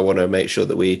important. So I want to make sure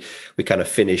that we kind of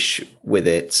finish with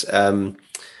it.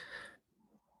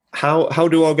 How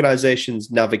do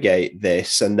organizations navigate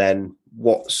this, and then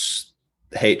what's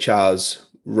HR's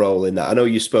role in that? I know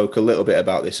you spoke a little bit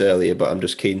about this earlier, but I'm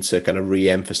just keen to kind of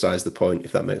re-emphasize the point,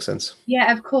 if that makes sense.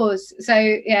 Yeah, of course.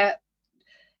 So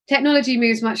technology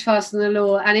moves much faster than the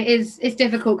law, and it's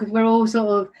difficult because we're all sort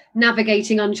of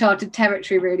navigating uncharted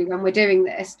territory really when we're doing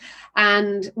this.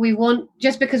 And we want,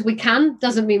 just because we can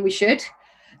doesn't mean we should,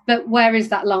 but where is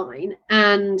that line,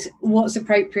 and what's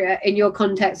appropriate in your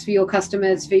context for your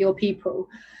customers, for your people?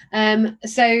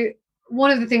 So one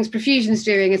of the things Profusion's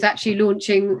doing is actually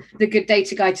launching the Good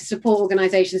Data Guide to support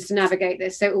organizations to navigate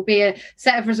this. So it will be a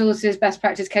set of resources, best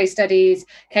practice case studies,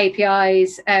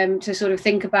 KPIs to sort of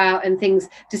think about, and things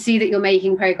to see that you're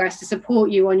making progress, to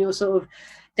support you on your sort of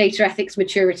data ethics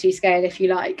maturity scale, if you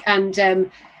like.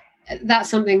 And that's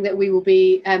something that we will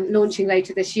be launching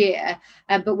later this year.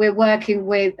 But we're working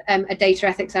with a data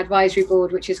ethics advisory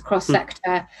board, which is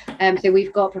cross-sector. So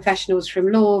we've got professionals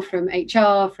from law, from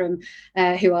HR, from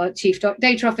who are chief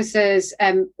data officers,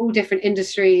 all different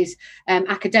industries,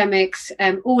 academics,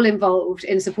 all involved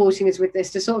in supporting us with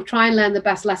this, to sort of try and learn the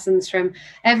best lessons from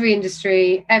every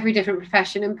industry, every different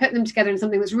profession, and put them together in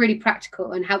something that's really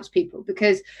practical and helps people.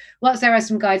 Because whilst there are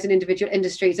some guides in individual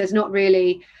industries, there's not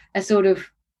really a sort of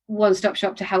one-stop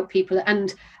shop to help people.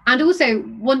 And also,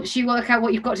 once you work out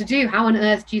what you've got to do, how on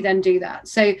earth do you then do that?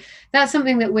 So that's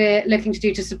something that we're looking to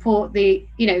do to support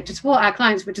to support our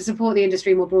clients, but to support the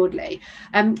industry more broadly.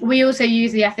 We also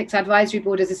use the Ethics Advisory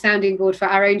Board as a sounding board for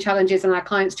our own challenges and our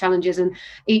clients' challenges. And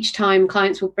each time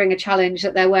clients will bring a challenge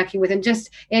that they're working with, and just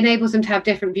enables them to have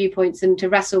different viewpoints and to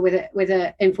wrestle with it with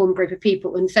an informed group of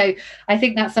people. And so I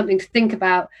think that's something to think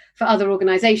about for other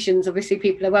organizations. Obviously,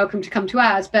 people are welcome to come to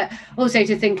ours, but also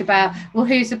to think about, well,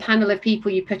 who's the panel of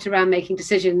people you put around making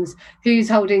decisions? Who's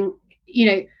holding,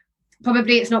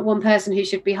 probably it's not one person who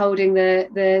should be holding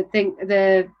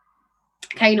the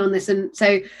cane on this. And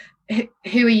so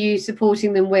who are you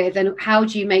supporting them with, and how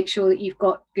do you make sure that you've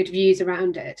got good views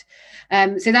around it?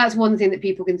 So that's one thing that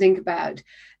people can think about.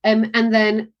 And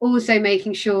then also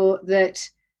making sure that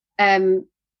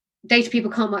data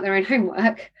people can't mark their own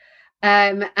homework.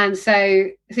 And so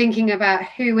thinking about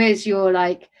who is your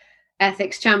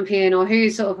ethics champion, or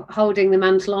who's sort of holding the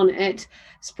mantle on it,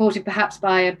 supported perhaps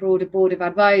by a broader board of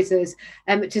advisors,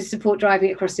 to support driving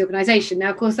it across the organisation.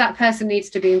 Now, of course, that person needs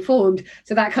to be informed.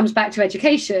 So that comes back to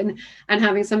education and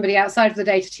having somebody outside of the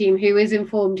data team who is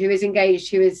informed, who is engaged,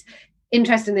 who is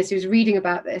interested in this, who's reading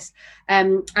about this,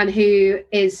 and who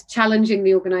is challenging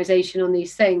the organisation on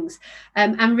these things,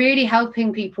 and really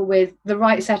helping people with the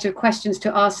right set of questions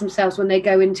to ask themselves when they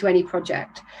go into any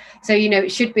project. So,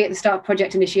 it should be at the start of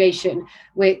project initiation,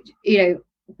 which,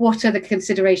 what are the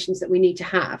considerations that we need to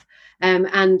have?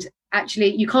 And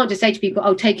actually, you can't just say to people,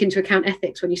 "Oh, take into account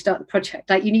ethics when you start the project."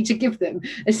 Like, you need to give them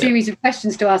a series of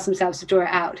questions to ask themselves to draw it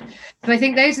out. So I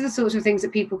think those are the sorts of things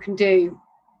that people can do.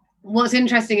 What's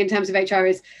interesting in terms of HR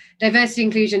is diversity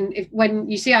inclusion. When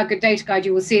you see our Good Data Guide,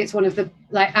 you will see it's one of the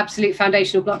absolute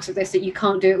foundational blocks of this, that you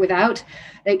can't do it without.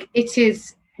 Like, it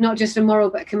is not just a moral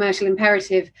but a commercial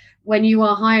imperative when you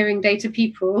are hiring data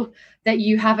people that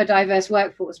you have a diverse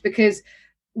workforce, because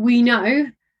we know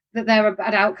that there are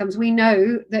bad outcomes. We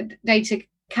know that data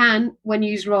can, when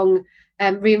used wrong,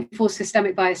 reinforce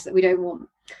systemic bias that we don't want.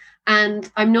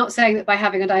 And I'm not saying that by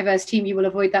having a diverse team, you will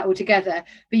avoid that altogether,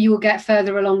 but you will get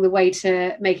further along the way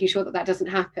to making sure that that doesn't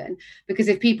happen. Because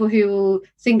if people who will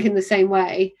think in the same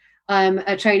way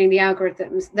are training the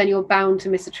algorithms, then you're bound to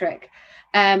miss a trick.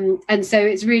 And so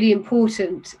it's really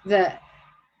important that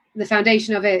the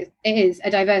foundation of it is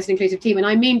a diverse and inclusive team. And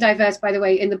I mean diverse, by the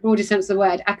way, in the broadest sense of the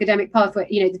word, academic pathway,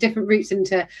 the different routes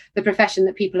into the profession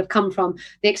that people have come from,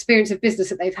 the experience of business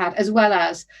that they've had, as well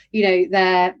as,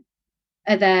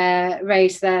 their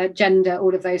race, their gender,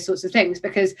 all of those sorts of things.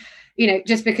 Because,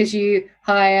 just because you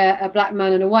hire a black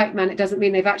man and a white man, it doesn't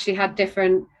mean they've actually had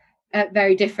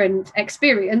very different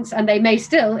experience, and they may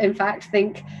still, in fact,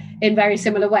 think in very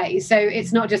similar ways. So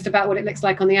it's not just about what it looks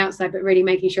like on the outside, but really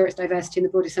making sure it's diversity in the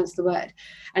broadest sense of the word.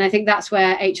 And I think that's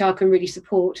where HR can really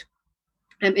support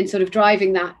in sort of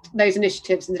driving those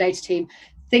initiatives in the data team,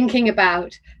 thinking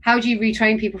about how do you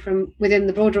retrain people from within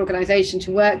the broader organization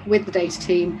to work with the data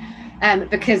team,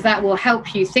 because that will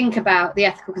help you think about the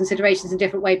ethical considerations in a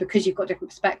different way, because you've got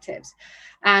different perspectives.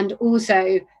 And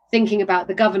also thinking about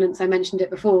the governance, I mentioned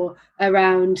it before,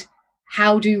 around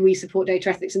how do we support data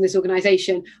ethics in this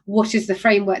organization? What is the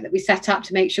framework that we set up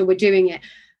to make sure we're doing it?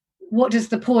 What does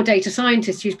the poor data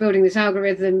scientist who's building this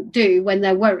algorithm do when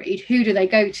they're worried? Who do they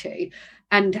go to?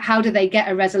 And how do they get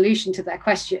a resolution to their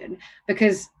question?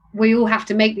 Because we all have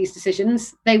to make these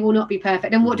decisions. They will not be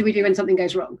perfect. And what do we do when something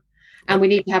goes wrong? And we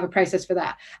need to have a process for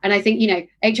that. And I think,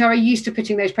 HR are used to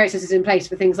putting those processes in place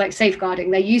for things like safeguarding.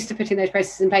 They're used to putting those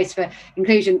processes in place for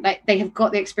inclusion. Like, they have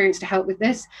got the experience to help with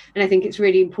this. And I think it's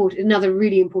really important, another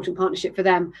really important partnership for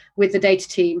them with the data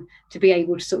team to be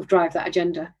able to sort of drive that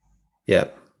agenda. Yeah.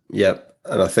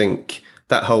 And I think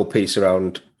that whole piece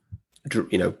around,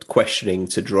 questioning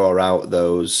to draw out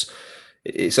those,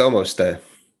 it's almost a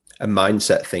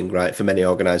mindset thing, right? For many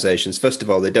organizations, first of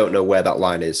all, they don't know where that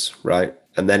line is, right?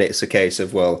 And then it's a case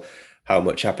of, well, how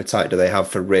much appetite do they have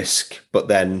for risk? But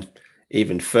then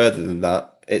even further than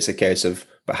that, it's a case of,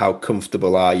 but how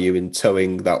comfortable are you in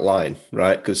towing that line,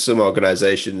 right? Because some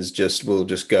organizations will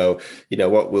just go, you know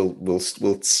what, we'll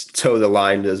toe the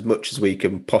line as much as we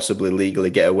can possibly legally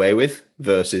get away with,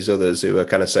 versus others who are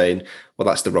kind of saying, well,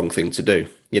 that's the wrong thing to do,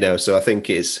 So I think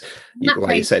it's,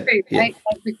 like you said, true, right?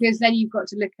 Because then you've got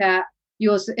to look at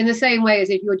yours in the same way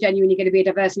as if you're genuinely going to be a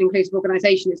diverse and inclusive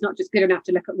organization. It's not just good enough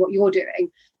to look at what you're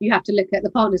doing. You have to look at the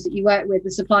partners that you work with,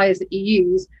 the suppliers that you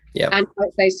use, and how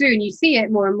it flows through. And you see it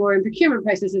more and more in procurement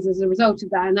processes as a result of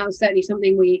that. And that was certainly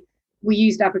something we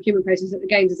used our procurement process at the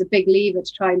Games as a big lever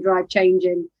to try and drive change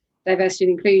in diversity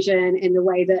and inclusion in the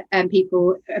way that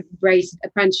people embrace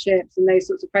apprenticeships and those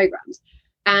sorts of programs.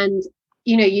 And,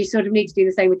 you sort of need to do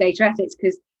the same with data ethics,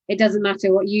 because it doesn't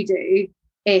matter what you do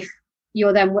if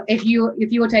you're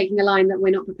taking a line that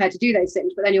we're not prepared to do those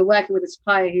things, but then you're working with a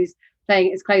supplier who's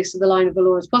playing as close to the line of the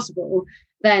law as possible,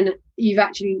 then you're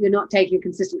not taking a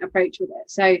consistent approach with it.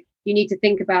 So you need to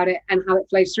think about it and how it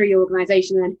flows through your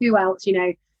organization, and who else,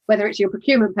 whether it's your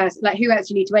procurement person, like who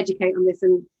else you need to educate on this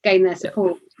and gain their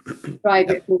support, drive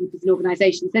it forward as an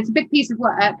organization. So it's a big piece of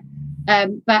work.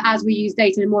 But as we use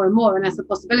data more and more, and as the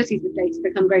possibilities of data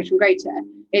become greater and greater,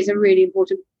 it's a really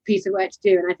important piece of work to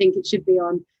do. And I think it should be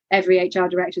on every HR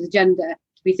director's agenda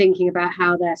to be thinking about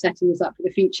how they're setting this up for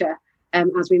the future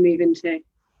as we move into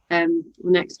the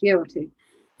next year or two.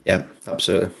 Yeah,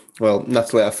 absolutely. Well,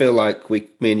 Natalie, I feel like me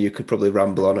and you could probably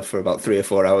ramble on for about 3 or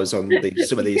 4 hours on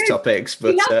some of these topics.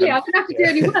 But lovely. I wouldn't have to do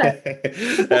any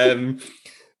work.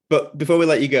 But before we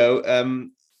let you go,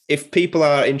 if people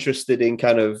are interested in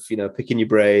kind of, picking your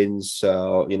brains,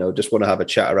 or, just want to have a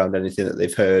chat around anything that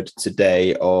they've heard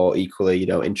today, or equally,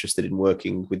 interested in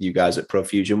working with you guys at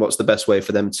Profusion, what's the best way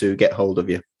for them to get hold of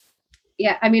you?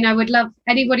 Yeah, I mean, I would love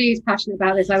anybody who's passionate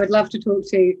about this. I would love to talk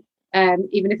to,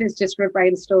 even if it's just for a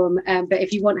brainstorm. But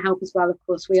if you want help as well, of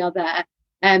course, we are there.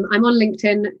 I'm on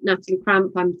LinkedIn, Natalie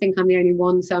Cramp. I think I'm the only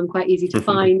one, so I'm quite easy to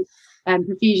find.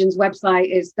 Profusion's website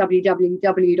is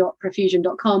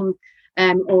www.profusion.com.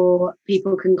 Or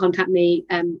people can contact me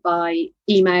by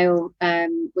email,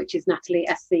 which is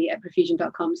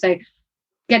nataliesc@profusion.com. So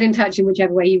get in touch in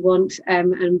whichever way you want,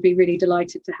 and be really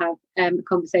delighted to have a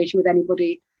conversation with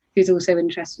anybody who's also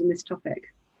interested in this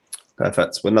topic.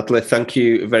 Perfect. Well, Natalie, thank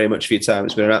you very much for your time.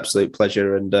 It's been an absolute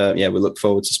pleasure. And we look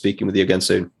forward to speaking with you again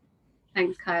soon.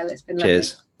 Thanks, Kyle. It's been lovely.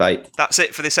 Cheers. Bye. That's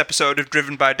it for this episode of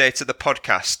Driven by Data, the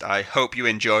podcast. I hope you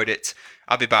enjoyed it.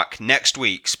 I'll be back next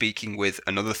week speaking with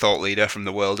another thought leader from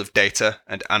the world of data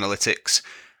and analytics.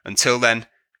 Until then,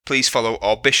 please follow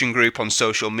Orbition Group on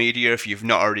social media if you've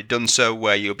not already done so,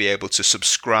 where you'll be able to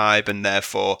subscribe and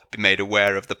therefore be made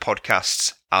aware of the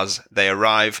podcasts as they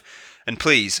arrive. And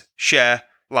please share,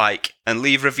 like, and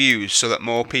leave reviews so that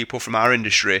more people from our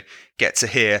industry get to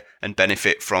hear and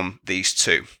benefit from these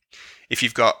too. If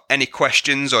you've got any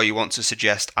questions or you want to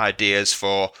suggest ideas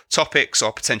for topics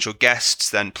or potential guests,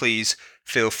 then please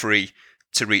feel free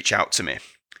to reach out to me.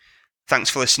 Thanks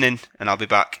for listening, and I'll be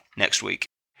back next week.